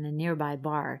out in a nearby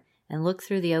bar, and look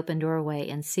through the open doorway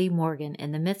and see Morgan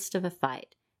in the midst of a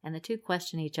fight, and the two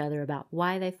question each other about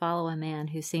why they follow a man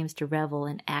who seems to revel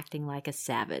in acting like a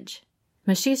savage.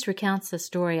 Machiste recounts the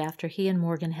story after he and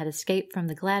Morgan had escaped from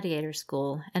the gladiator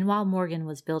school and while Morgan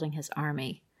was building his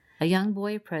army. A young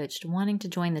boy approached, wanting to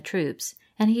join the troops,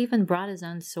 and he even brought his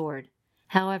own sword.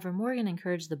 However, Morgan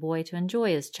encouraged the boy to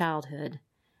enjoy his childhood.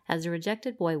 As the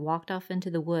rejected boy walked off into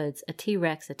the woods, a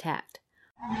T-Rex attacked.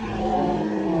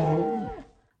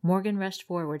 Morgan rushed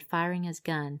forward, firing his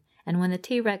gun, and when the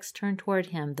T-Rex turned toward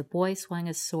him, the boy swung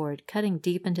his sword, cutting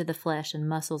deep into the flesh and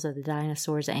muscles of the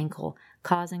dinosaur's ankle,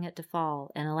 causing it to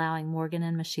fall and allowing Morgan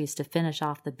and Machiste to finish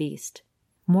off the beast.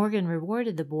 Morgan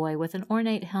rewarded the boy with an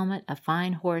ornate helmet, a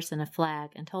fine horse, and a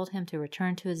flag, and told him to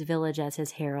return to his village as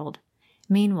his herald.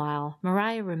 Meanwhile,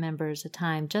 Mariah remembers a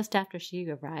time just after she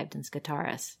arrived in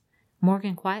Scartaris.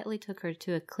 Morgan quietly took her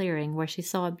to a clearing where she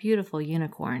saw a beautiful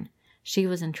unicorn. She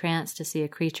was entranced to see a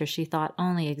creature she thought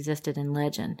only existed in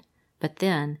legend. But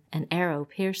then, an arrow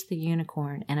pierced the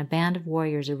unicorn, and a band of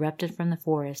warriors erupted from the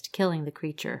forest, killing the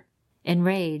creature.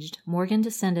 Enraged, Morgan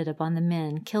descended upon the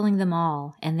men, killing them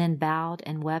all, and then bowed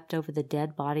and wept over the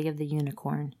dead body of the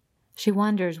unicorn. She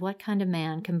wonders what kind of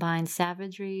man combines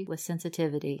savagery with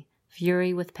sensitivity,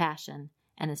 fury with passion,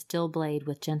 and a steel blade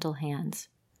with gentle hands.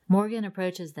 Morgan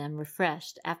approaches them,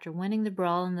 refreshed, after winning the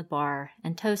brawl in the bar,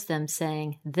 and toasts them,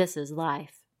 saying, "This is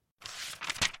life."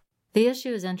 The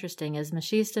issue is interesting as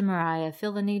Machiste and Mariah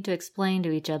feel the need to explain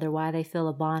to each other why they feel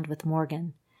a bond with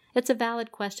Morgan. It's a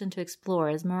valid question to explore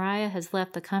as Mariah has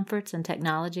left the comforts and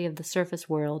technology of the surface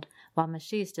world, while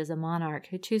Machiste is a monarch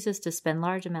who chooses to spend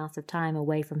large amounts of time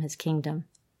away from his kingdom.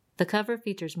 The cover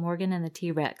features Morgan and the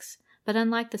T-Rex, but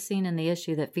unlike the scene in the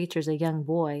issue that features a young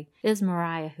boy, it is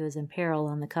Mariah who is in peril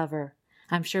on the cover.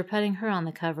 I'm sure putting her on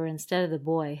the cover instead of the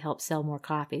boy helps sell more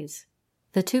copies.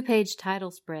 The 2-page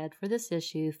title spread for this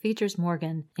issue features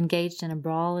Morgan engaged in a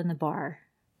brawl in the bar.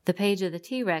 The page of the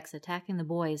T-Rex attacking the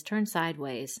boy is turned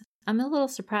sideways. I'm a little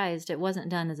surprised it wasn't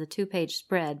done as a 2-page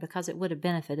spread because it would have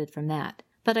benefited from that,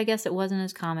 but I guess it wasn't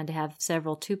as common to have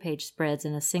several 2-page spreads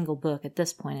in a single book at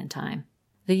this point in time.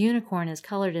 The unicorn is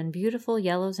colored in beautiful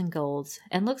yellows and golds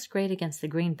and looks great against the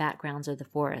green backgrounds of the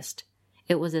forest.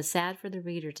 It was as sad for the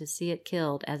reader to see it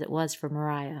killed as it was for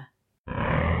Mariah.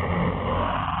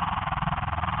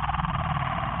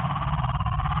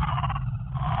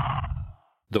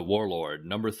 The Warlord,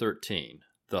 number 13,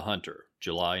 The Hunter,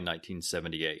 July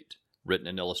 1978. Written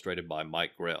and illustrated by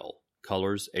Mike Grell.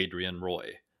 Colors, Adrian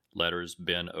Roy. Letters,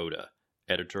 Ben Oda.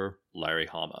 Editor, Larry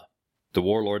Hama. The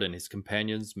Warlord and his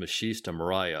companions, Machiste and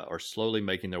Mariah, are slowly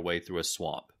making their way through a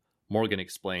swamp. Morgan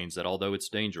explains that although it's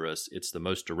dangerous, it's the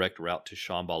most direct route to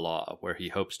Shambhala, where he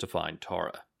hopes to find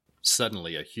Tara.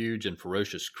 Suddenly, a huge and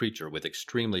ferocious creature with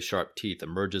extremely sharp teeth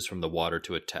emerges from the water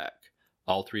to attack.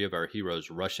 All three of our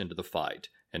heroes rush into the fight,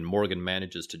 and Morgan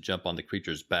manages to jump on the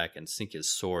creature's back and sink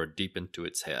his sword deep into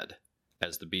its head.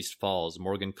 As the beast falls,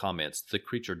 Morgan comments the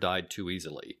creature died too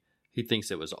easily. He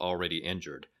thinks it was already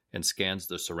injured, and scans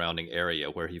the surrounding area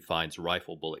where he finds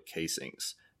rifle bullet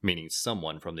casings, meaning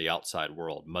someone from the outside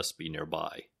world must be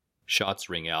nearby. Shots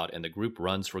ring out and the group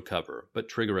runs for cover, but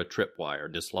trigger a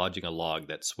tripwire, dislodging a log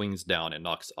that swings down and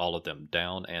knocks all of them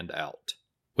down and out.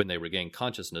 When they regain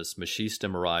consciousness, Machiste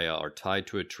and Mariah are tied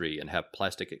to a tree and have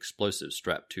plastic explosives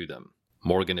strapped to them.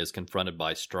 Morgan is confronted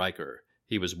by Stryker.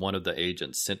 He was one of the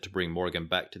agents sent to bring Morgan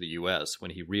back to the U.S.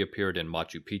 when he reappeared in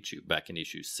Machu Picchu back in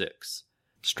issue 6.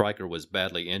 Stryker was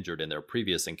badly injured in their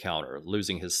previous encounter,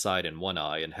 losing his sight in one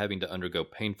eye and having to undergo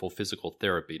painful physical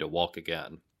therapy to walk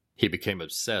again. He became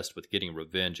obsessed with getting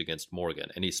revenge against Morgan,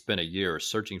 and he spent a year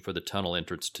searching for the tunnel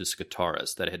entrance to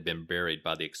Scartaris that had been buried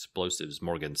by the explosives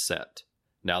Morgan set.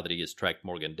 Now that he has tracked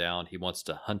Morgan down, he wants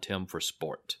to hunt him for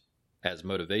sport. As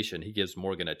motivation, he gives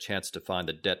Morgan a chance to find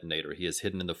the detonator he has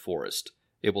hidden in the forest.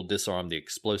 It will disarm the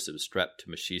explosives strapped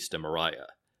to Machiste and Mariah.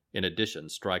 In addition,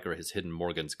 Stryker has hidden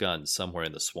Morgan's gun somewhere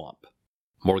in the swamp.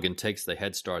 Morgan takes the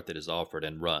head start that is offered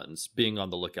and runs, being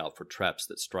on the lookout for traps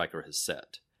that Stryker has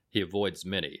set. He avoids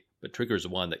many, but triggers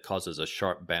one that causes a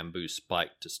sharp bamboo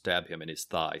spike to stab him in his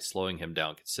thigh, slowing him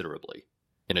down considerably.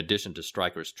 In addition to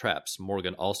Stryker's traps,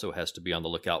 Morgan also has to be on the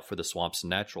lookout for the swamp's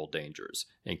natural dangers,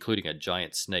 including a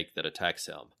giant snake that attacks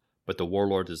him, but the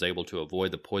Warlord is able to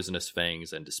avoid the poisonous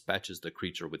fangs and dispatches the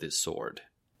creature with his sword.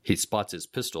 He spots his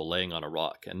pistol laying on a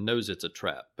rock and knows it's a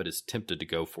trap, but is tempted to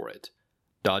go for it.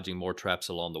 Dodging more traps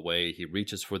along the way, he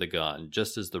reaches for the gun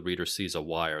just as the reader sees a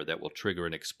wire that will trigger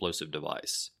an explosive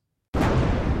device.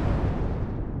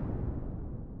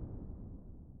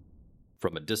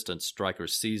 From a distance, Stryker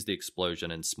sees the explosion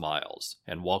and smiles,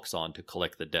 and walks on to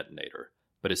collect the detonator,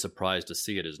 but is surprised to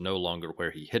see it is no longer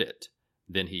where he hid it.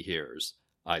 Then he hears,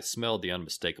 "I smelled the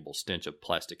unmistakable stench of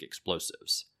plastic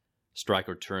explosives."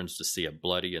 Stryker turns to see a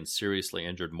bloody and seriously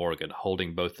injured Morgan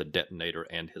holding both the detonator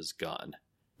and his gun.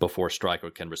 Before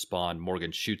Stryker can respond,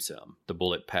 Morgan shoots him, the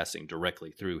bullet passing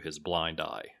directly through his blind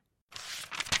eye.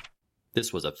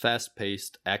 This was a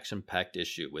fast-paced, action-packed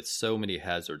issue with so many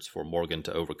hazards for Morgan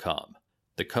to overcome.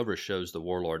 The cover shows the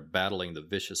Warlord battling the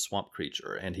vicious swamp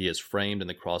creature, and he is framed in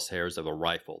the crosshairs of a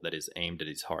rifle that is aimed at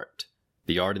his heart.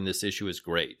 The art in this issue is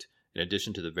great. In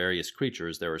addition to the various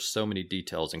creatures, there are so many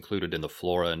details included in the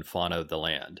flora and fauna of the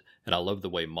land, and I love the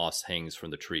way moss hangs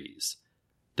from the trees.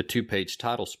 The 2-page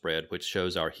title spread, which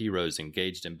shows our heroes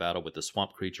engaged in battle with the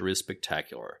swamp creature, is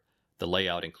spectacular. The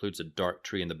layout includes a dark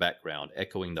tree in the background,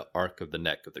 echoing the arc of the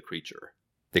neck of the creature.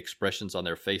 The expressions on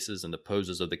their faces and the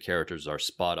poses of the characters are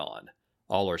spot on.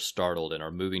 All are startled and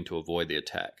are moving to avoid the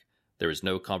attack. There is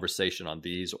no conversation on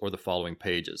these or the following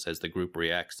pages as the group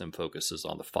reacts and focuses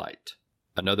on the fight.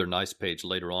 Another nice page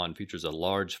later on features a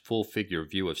large, full-figure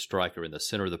view of Stryker in the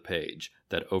center of the page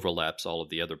that overlaps all of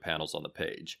the other panels on the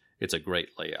page. It's a great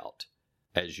layout.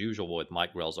 As usual with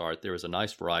Mike Grell's art, there is a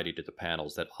nice variety to the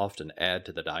panels that often add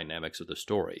to the dynamics of the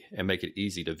story and make it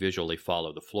easy to visually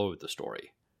follow the flow of the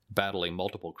story. Battling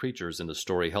multiple creatures in the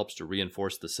story helps to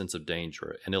reinforce the sense of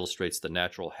danger and illustrates the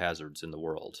natural hazards in the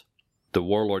world. The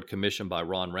Warlord commission by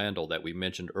Ron Randall that we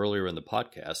mentioned earlier in the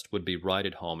podcast would be right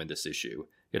at home in this issue.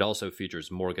 It also features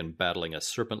Morgan battling a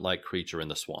serpent-like creature in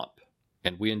the swamp.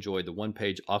 And we enjoyed the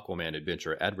 1-page Aquaman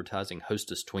adventure advertising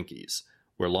Hostess Twinkies.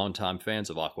 We're longtime fans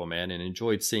of Aquaman and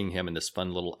enjoyed seeing him in this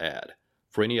fun little ad.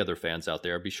 For any other fans out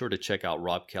there, be sure to check out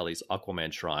Rob Kelly's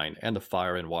Aquaman Shrine and the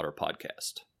Fire and Water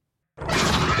podcast.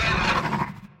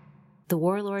 The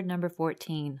Warlord number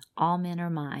 14, All Men Are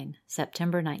Mine,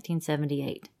 September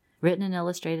 1978. Written and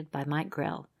illustrated by Mike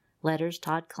Grell. Letters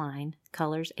Todd Klein.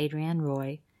 Colors Adrienne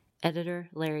Roy. Editor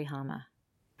Larry Hama.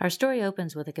 Our story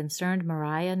opens with a concerned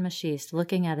Mariah and Machiste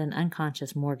looking at an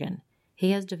unconscious Morgan.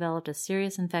 He has developed a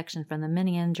serious infection from the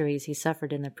many injuries he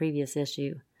suffered in the previous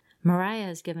issue. Mariah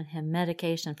has given him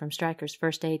medication from Stryker's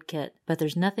first aid kit, but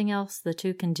there's nothing else the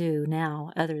two can do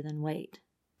now other than wait.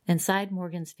 Inside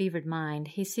Morgan's fevered mind,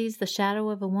 he sees the shadow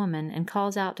of a woman and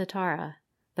calls out to Tara.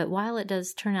 But while it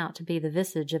does turn out to be the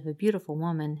visage of a beautiful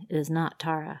woman, it is not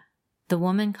Tara. The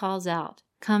woman calls out,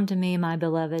 "Come to me, my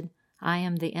beloved. I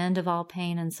am the end of all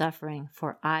pain and suffering,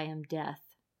 for I am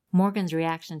death." Morgan's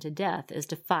reaction to death is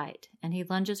to fight, and he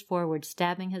lunges forward,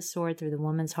 stabbing his sword through the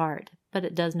woman's heart, but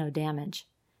it does no damage.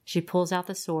 She pulls out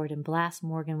the sword and blasts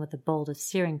Morgan with a bolt of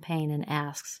searing pain and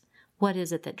asks, "What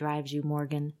is it that drives you,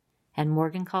 Morgan?" And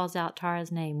Morgan calls out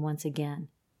Tara's name once again.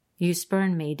 "You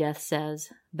spurn me," Death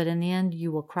says, "but in the end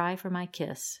you will cry for my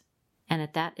kiss." And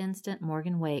at that instant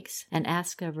Morgan wakes and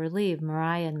asks of relieved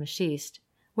Mariah and Machiste,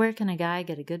 "Where can a guy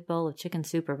get a good bowl of chicken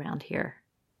soup around here?"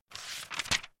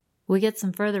 We get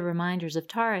some further reminders of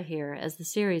Tara here as the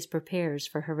series prepares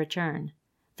for her return.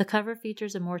 The cover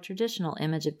features a more traditional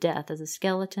image of Death as a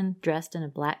skeleton dressed in a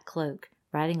black cloak,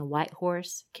 riding a white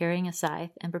horse, carrying a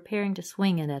scythe, and preparing to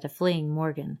swing it at a fleeing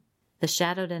Morgan. The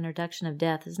shadowed introduction of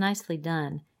Death is nicely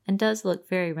done and does look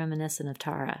very reminiscent of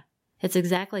Tara. It's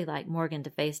exactly like Morgan to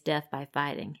face Death by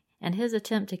fighting, and his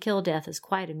attempt to kill Death is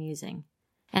quite amusing.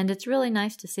 And it's really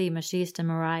nice to see Machiste and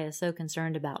Mariah so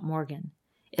concerned about Morgan.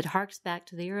 It harks back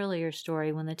to the earlier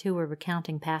story when the two were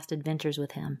recounting past adventures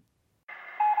with him.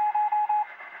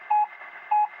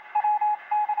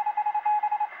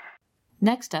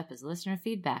 Next up is listener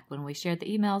feedback when we share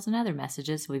the emails and other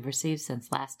messages we've received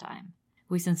since last time.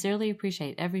 We sincerely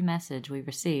appreciate every message we've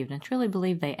received and truly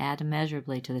believe they add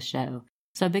immeasurably to the show.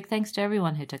 So a big thanks to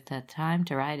everyone who took the time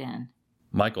to write in.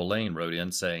 Michael Lane wrote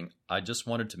in saying, "I just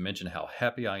wanted to mention how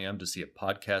happy I am to see a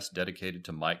podcast dedicated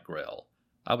to Mike Grell.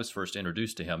 I was first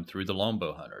introduced to him through the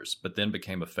Longbow Hunters, but then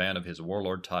became a fan of his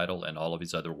Warlord title and all of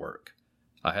his other work.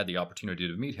 I had the opportunity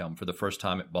to meet him for the first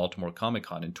time at Baltimore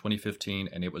Comic-Con in 2015,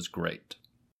 and it was great.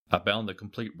 I bound the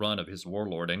complete run of his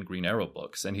Warlord and Green Arrow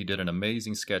books, and he did an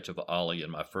amazing sketch of Ollie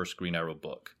in my first Green Arrow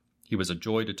book. He was a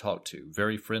joy to talk to,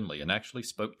 very friendly, and actually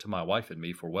spoke to my wife and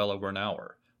me for well over an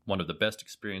hour. One of the best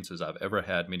experiences I've ever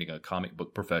had meeting a comic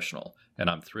book professional, and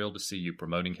I'm thrilled to see you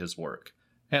promoting his work."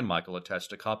 And Michael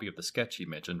attached a copy of the sketch he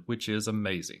mentioned, which is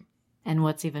amazing. And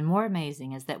what's even more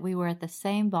amazing is that we were at the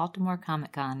same Baltimore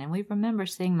Comic-Con, and we remember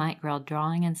seeing Mike Grell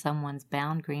drawing in someone's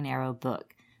bound Green Arrow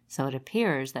book. So it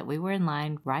appears that we were in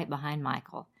line right behind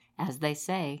Michael. As they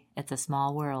say, it's a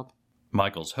small world.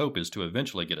 Michael's hope is to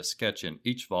eventually get a sketch in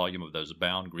each volume of those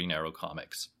bound Green Arrow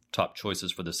comics. Top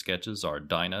choices for the sketches are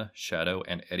Dinah, Shadow,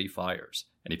 and Eddie Fires.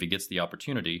 And if he gets the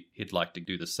opportunity, he'd like to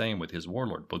do the same with his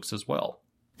Warlord books as well.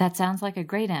 That sounds like a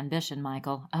great ambition,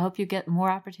 Michael. I hope you get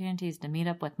more opportunities to meet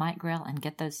up with Mike Grell and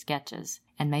get those sketches.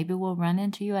 And maybe we'll run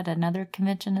into you at another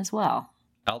convention as well.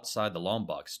 Outside the Long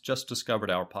Box just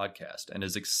discovered our podcast and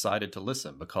is excited to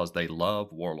listen because they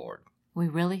love Warlord. We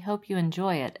really hope you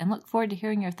enjoy it and look forward to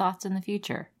hearing your thoughts in the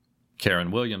future.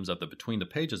 Karen Williams of the Between the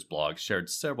Pages blog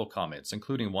shared several comments,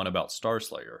 including one about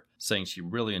Starslayer, saying she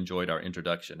really enjoyed our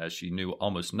introduction as she knew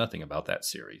almost nothing about that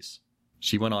series.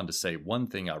 She went on to say, "One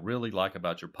thing I really like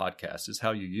about your podcast is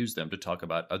how you use them to talk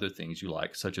about other things you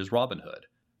like, such as Robin Hood."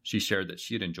 She shared that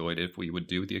she had enjoyed it if we would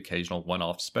do the occasional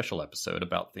one-off special episode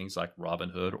about things like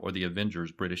Robin Hood or the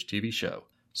Avengers British TV show,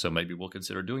 so maybe we'll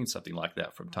consider doing something like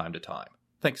that from time to time.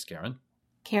 Thanks, Karen.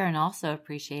 Karen also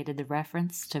appreciated the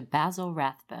reference to Basil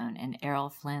Rathbone in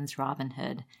Errol Flynn's Robin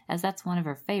Hood, as that's one of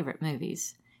her favorite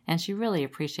movies, and she really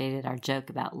appreciated our joke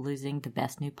about losing the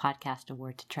Best New Podcast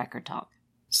Award to Trekker Talk.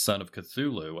 Son of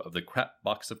Cthulhu of the Crap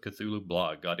Box of Cthulhu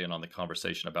blog got in on the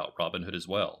conversation about Robin Hood as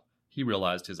well. He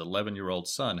realized his 11-year-old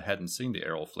son hadn't seen the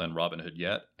Errol Flynn Robin Hood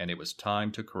yet, and it was time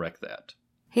to correct that.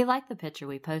 He liked the picture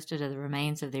we posted of the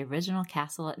remains of the original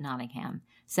castle at Nottingham,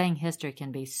 saying history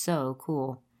can be so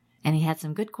cool. And he had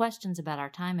some good questions about our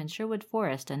time in Sherwood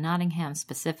Forest and Nottingham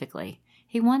specifically.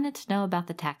 He wanted to know about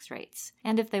the tax rates,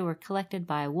 and if they were collected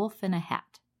by a wolf in a hat.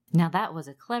 Now that was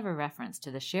a clever reference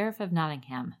to the Sheriff of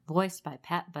Nottingham, voiced by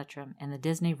Pat Buttram in the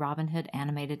Disney Robin Hood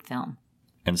animated film.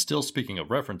 And still speaking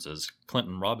of references,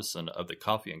 Clinton Robinson of the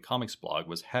Coffee and Comics blog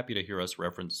was happy to hear us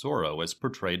reference Zorro as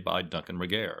portrayed by Duncan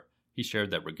Regehr. He shared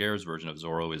that Regehr's version of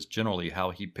Zorro is generally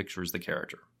how he pictures the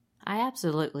character. I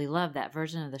absolutely love that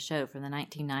version of the show from the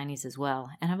 1990s as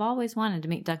well, and I've always wanted to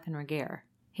meet Duncan Regehr.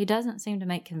 He doesn't seem to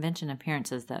make convention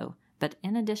appearances though, but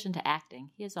in addition to acting,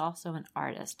 he is also an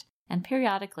artist, and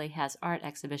periodically has art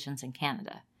exhibitions in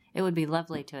Canada. It would be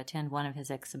lovely to attend one of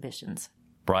his exhibitions.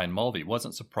 Brian Mulvey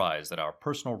wasn't surprised that our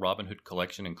personal Robin Hood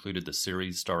collection included the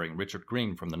series starring Richard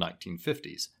Greene from the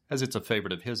 1950s, as it's a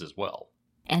favorite of his as well.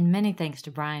 And many thanks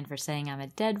to Brian for saying I'm a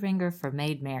dead ringer for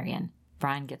Maid Marian.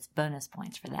 Brian gets bonus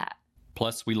points for that.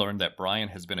 Plus, we learned that Brian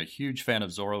has been a huge fan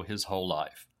of Zorro his whole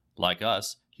life. Like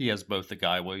us, he has both the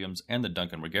Guy Williams and the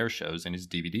Duncan Regehr shows in his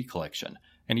DVD collection,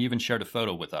 and he even shared a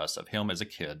photo with us of him as a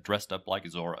kid dressed up like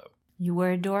Zorro. You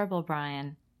were adorable,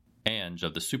 Brian. Ange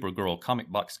of the Supergirl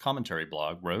Comic Box Commentary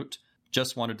blog wrote,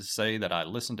 "Just wanted to say that I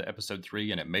listened to episode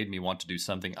 3 and it made me want to do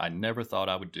something I never thought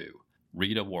I would do.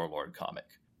 Read a Warlord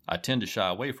comic. I tend to shy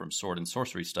away from sword and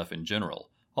sorcery stuff in general,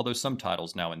 although some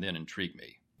titles now and then intrigue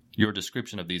me. Your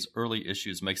description of these early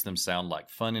issues makes them sound like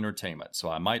fun entertainment, so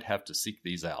I might have to seek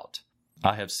these out.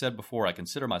 I have said before I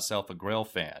consider myself a Grell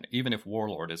fan, even if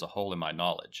Warlord is a hole in my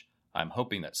knowledge. I'm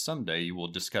hoping that someday you will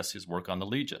discuss his work on the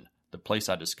Legion, the place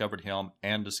I discovered him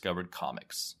and discovered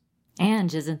comics."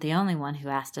 Ange isn't the only one who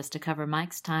asked us to cover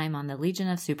Mike's time on the Legion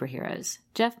of Superheroes.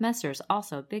 Jeff Messer is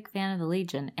also a big fan of the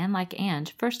Legion, and like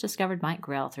Ange, first discovered Mike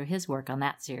Grell through his work on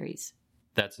that series.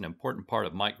 That's an important part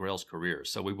of Mike Grell's career,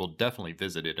 so we will definitely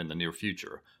visit it in the near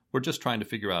future. We're just trying to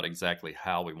figure out exactly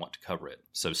how we want to cover it,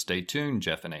 so stay tuned,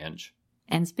 Jeff and Ange.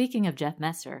 And speaking of Jeff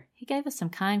Messer, he gave us some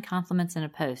kind compliments in a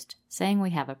post, saying we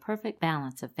have a perfect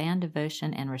balance of fan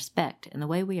devotion and respect in the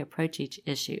way we approach each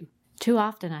issue. Too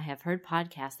often I have heard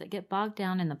podcasts that get bogged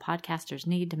down in the podcaster's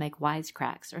need to make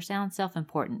wisecracks or sound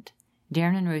self-important.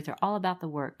 Darren and Ruth are all about the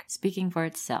work, speaking for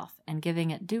itself, and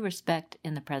giving it due respect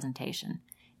in the presentation.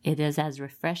 It is as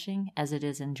refreshing as it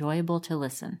is enjoyable to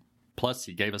listen. Plus,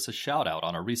 he gave us a shout-out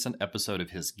on a recent episode of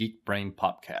his Geek Brain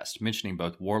Popcast, mentioning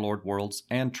both Warlord Worlds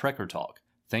and Trekker Talk.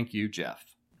 Thank you,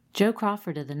 Jeff. Joe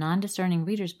Crawford of the Non-Discerning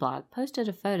Readers blog posted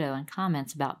a photo and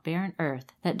comments about Barren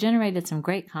Earth that generated some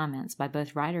great comments by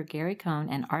both writer Gary Cohn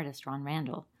and artist Ron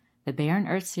Randall. The Barren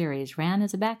Earth series ran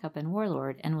as a backup in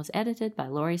Warlord and was edited by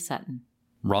Laurie Sutton.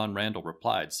 Ron Randall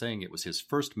replied, saying it was his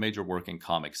first major work in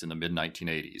comics in the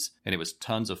mid-1980s, and it was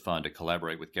tons of fun to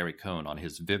collaborate with Gary Cohn on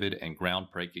his vivid and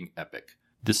groundbreaking epic.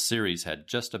 This series had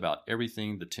just about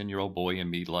everything the 10-year-old boy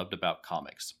in me loved about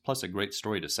comics, plus a great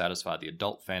story to satisfy the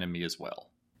adult fan in me as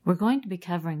well. We're going to be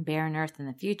covering Barren Earth in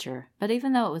the future, but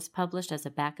even though it was published as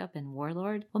a backup in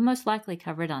Warlord, we'll most likely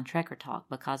cover it on Trekker Talk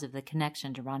because of the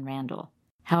connection to Ron Randall.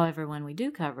 However, when we do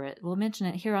cover it, we'll mention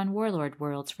it here on Warlord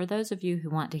Worlds for those of you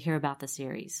who want to hear about the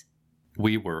series.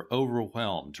 We were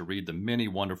overwhelmed to read the many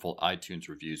wonderful iTunes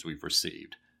reviews we've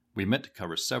received. We meant to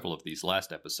cover several of these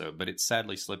last episode, but it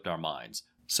sadly slipped our minds,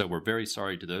 so we're very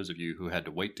sorry to those of you who had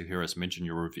to wait to hear us mention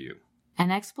your review.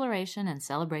 An Exploration and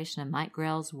Celebration of Mike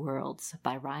Grell's Worlds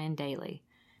by Ryan Daly.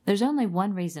 There's only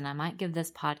one reason I might give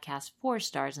this podcast 4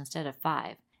 stars instead of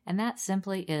 5, and that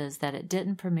simply is that it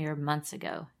didn't premiere months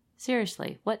ago.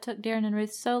 Seriously, what took Darren and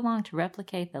Ruth so long to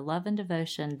replicate the love and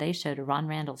devotion they show to Ron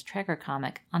Randall's Trekker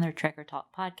comic on their Trekker Talk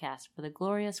podcast for the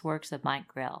glorious works of Mike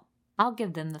Grell? I'll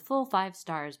give them the full 5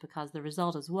 stars because the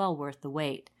result is well worth the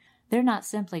wait. They're not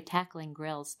simply tackling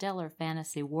Grell's stellar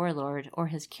fantasy warlord or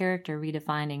his character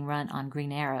redefining run on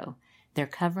Green Arrow. They're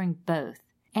covering both,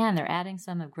 and they're adding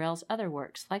some of Grell's other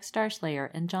works like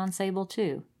Starslayer and Jon Sable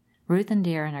too. Ruth and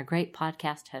Darren are great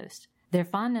podcast hosts. Their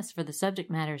fondness for the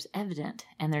subject matter is evident,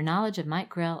 and their knowledge of Mike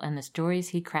Grell and the stories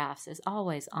he crafts is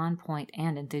always on point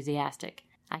and enthusiastic.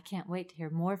 I can't wait to hear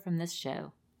more from this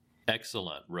show.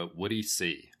 Excellent, wrote Woody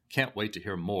C. Can't wait to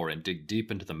hear more and dig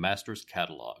deep into the Master's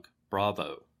catalog.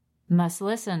 Bravo. Must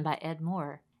Listen by Ed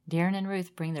Moore. Darren and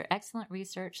Ruth bring their excellent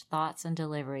research, thoughts, and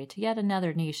delivery to yet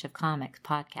another niche of comics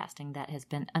podcasting that has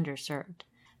been underserved.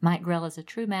 Mike Grell is a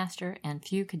true master, and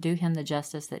few could do him the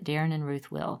justice that Darren and Ruth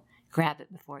will. Grab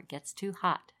it before it gets too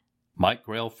hot. Mike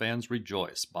Grell Fans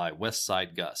Rejoice by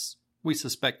Westside Gus. We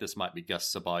suspect this might be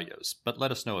Gus Ceballos, but let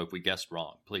us know if we guessed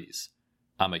wrong, please.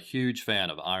 I'm a huge fan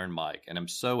of Iron Mike, and I'm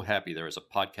so happy there is a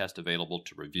podcast available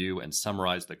to review and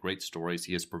summarize the great stories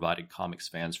he has provided comics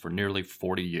fans for nearly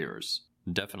 40 years.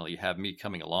 Definitely have me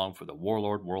coming along for the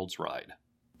Warlord Worlds ride.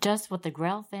 Just What the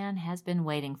Grell Fan Has Been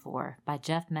Waiting For by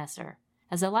Jeff Messer.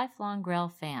 As a lifelong Grell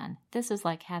fan, this is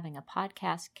like having a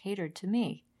podcast catered to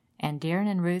me. And Darren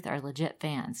and Ruth are legit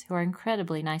fans, who are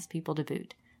incredibly nice people to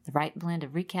boot. The right blend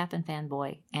of recap and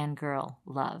fanboy and girl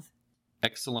love.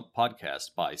 Excellent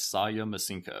podcast by Saya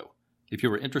Masinko. If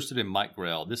you are interested in Mike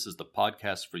Grell, this is the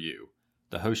podcast for you.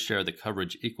 The hosts share the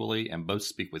coverage equally and both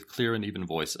speak with clear and even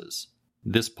voices.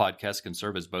 This podcast can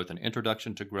serve as both an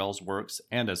introduction to Grell's works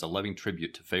and as a loving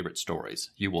tribute to favorite stories.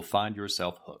 You will find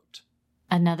yourself hooked.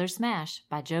 Another Smash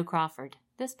by Joe Crawford.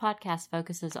 This podcast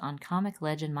focuses on comic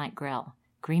legend Mike Grell,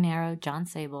 Green Arrow, Jon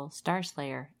Sable,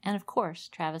 Starslayer, and of course,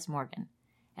 Travis Morgan.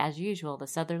 As usual, the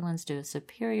Sutherlands do a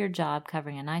superior job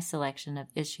covering a nice selection of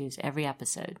issues every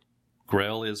episode.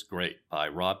 Grell is Great by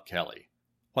Rob Kelly.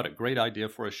 What a great idea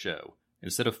for a show.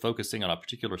 Instead of focusing on a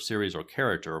particular series or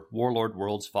character, Warlord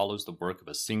Worlds follows the work of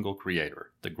a single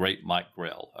creator, the great Mike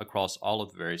Grell, across all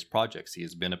of the various projects he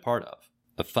has been a part of.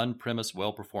 A fun premise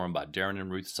well performed by Darren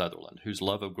and Ruth Sutherland, whose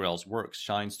love of Grell's works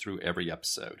shines through every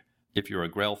episode. If you're a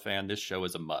Grell fan, this show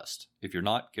is a must. If you're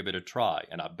not, give it a try,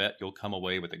 and I bet you'll come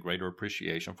away with a greater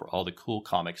appreciation for all the cool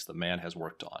comics the man has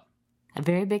worked on. A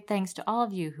very big thanks to all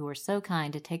of you who were so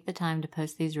kind to take the time to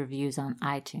post these reviews on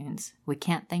iTunes. We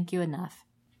can't thank you enough.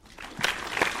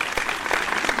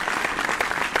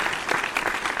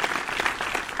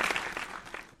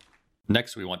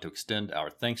 Next, we want to extend our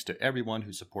thanks to everyone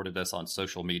who supported us on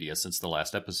social media since the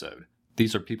last episode.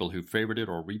 These are people who favorited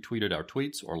or retweeted our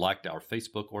tweets or liked our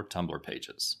Facebook or Tumblr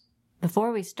pages.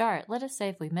 Before we start, let us say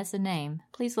if we miss a name,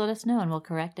 please let us know and we'll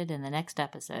correct it in the next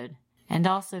episode. And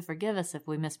also forgive us if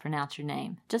we mispronounce your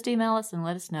name. Just email us and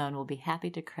let us know and we'll be happy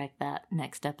to correct that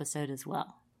next episode as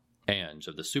well. Ange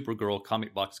of the Supergirl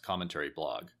Comic Box Commentary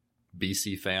blog,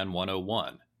 BC Fan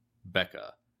 101,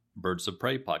 Becca, Birds of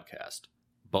Prey podcast,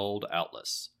 Bold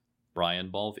Outless, Brian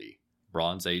Balvey,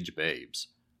 Bronze Age Babes,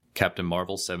 Captain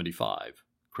Marvel 75,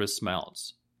 Chris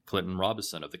Mounts, Clinton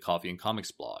Robinson of the Coffee and Comics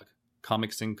blog,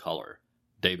 Comics in Color,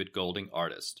 David Golding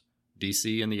Artist,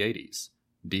 DC in the 80s,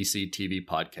 DC TV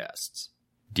Podcasts,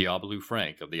 Diablo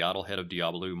Frank of the Idlehead of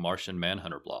Diablo Martian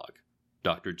Manhunter blog,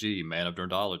 Dr. G, Man of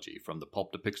Nerdology from the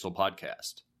Pulp to Pixel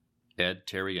podcast, Ed,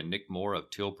 Terry, and Nick Moore of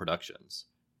Till Productions,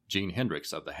 Gene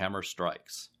Hendricks of The Hammer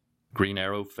Strikes, Green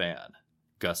Arrow Fan,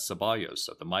 Gus Ceballos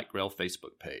of the Mike Grell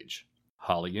Facebook page,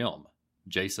 Holly M,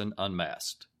 Jason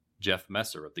Unmasked, Jeff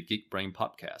Messer of the Geek Brain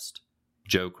Podcast,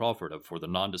 Joe Crawford of For the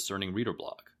Non-Discerning Reader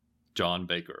blog, John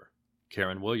Baker,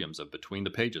 Karen Williams of Between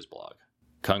the Pages blog,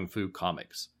 Kung Fu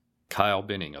Comics, Kyle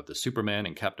Benning of the Superman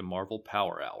and Captain Marvel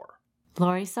Power Hour,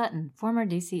 Laurie Sutton, former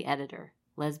DC editor,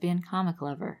 lesbian comic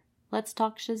lover, Let's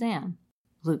Talk Shazam,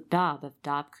 Luke Dobb of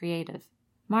Dobb Creative,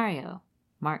 Mario,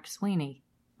 Mark Sweeney,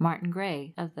 Martin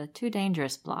Gray of the Too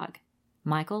Dangerous blog,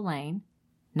 Michael Lane,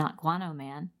 Not Guano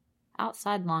Man,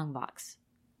 Outside Longbox,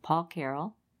 Paul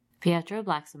Carroll, Pietro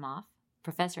Blacksimoff,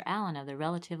 Professor Allen of the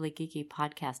Relatively Geeky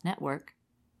Podcast Network,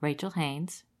 Rachel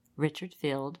Haynes, Richard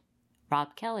Field,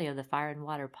 Rob Kelly of the Fire and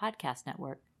Water Podcast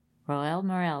Network, Roel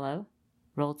Morello,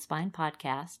 Rolled Spine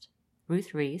Podcast,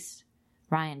 Ruth Reese,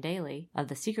 Ryan Daly of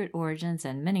The Secret Origins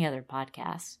and many other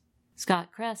podcasts,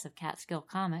 Scott Kress of Catskill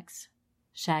Comics,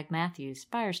 Shag Matthews,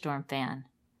 Firestorm fan,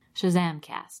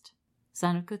 Shazamcast,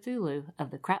 Son of Cthulhu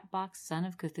of the Crapbox Son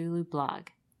of Cthulhu blog,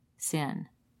 Sin,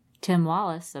 Tim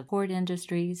Wallace of Horde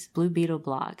Industries Blue Beetle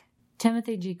blog,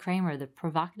 Timothy G. Kramer of the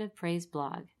Provocative Praise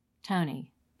blog,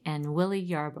 Tony, and Willie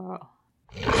Yarborough.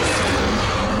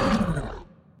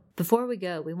 Before we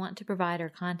go, we want to provide our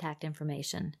contact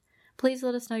information. Please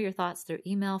let us know your thoughts through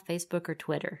email, Facebook, or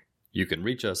Twitter. You can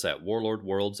reach us at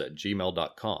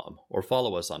warlordworlds@gmail.com or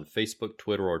follow us on Facebook,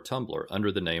 Twitter, or Tumblr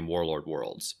under the name Warlord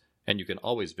Worlds. And you can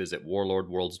always visit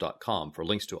warlordworlds.com for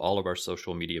links to all of our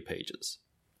social media pages.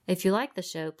 If you like the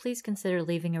show, please consider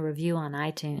leaving a review on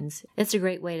iTunes. It's a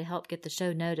great way to help get the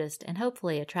show noticed and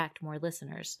hopefully attract more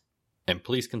listeners. And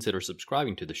please consider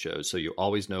subscribing to the show so you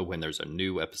always know when there's a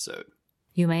new episode.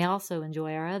 You may also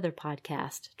enjoy our other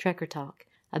podcast, Trekker Talk,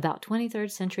 about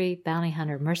 23rd century bounty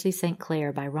hunter Mercy St.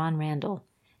 Clair by Ron Randall.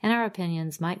 In our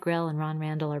opinions, Mike Grell and Ron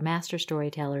Randall are master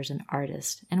storytellers and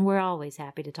artists, and we're always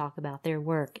happy to talk about their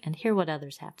work and hear what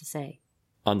others have to say.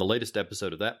 On the latest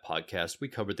episode of that podcast, we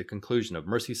covered the conclusion of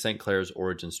Mercy St. Clair's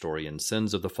origin story in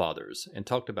Sins of the Fathers and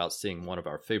talked about seeing one of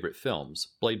our favorite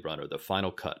films, Blade Runner: The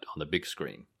Final Cut, on the big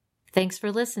screen. Thanks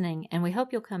for listening, and we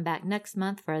hope you'll come back next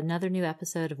month for another new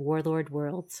episode of Warlord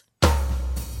Worlds.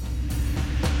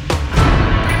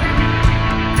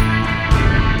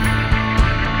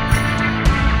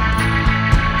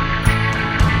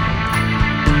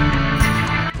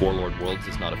 Warlord Worlds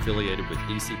is not affiliated with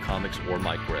DC Comics or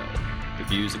Mike Grell. The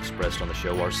views expressed on the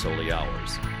show are solely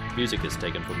ours. Music is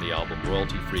taken from the album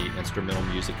Royalty-Free Instrumental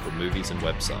Music for Movies and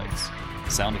Websites.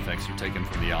 Sound effects are taken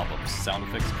from the albums Sound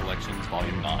Effects Collections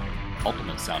Volume 9,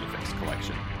 Ultimate Sound Effects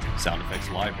Collection, Sound Effects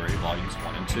Library Volumes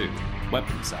 1 and 2,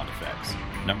 Weapon Sound Effects,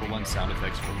 #1 Sound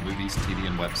Effects for Movies, TV,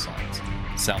 and Websites,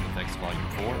 Sound Effects Volume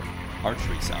 4,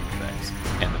 Archery Sound Effects,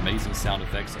 and Amazing Sound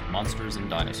Effects of Monsters and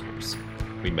Dinosaurs.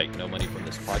 We make no money from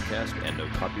this podcast, and no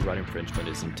copyright infringement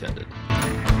is intended.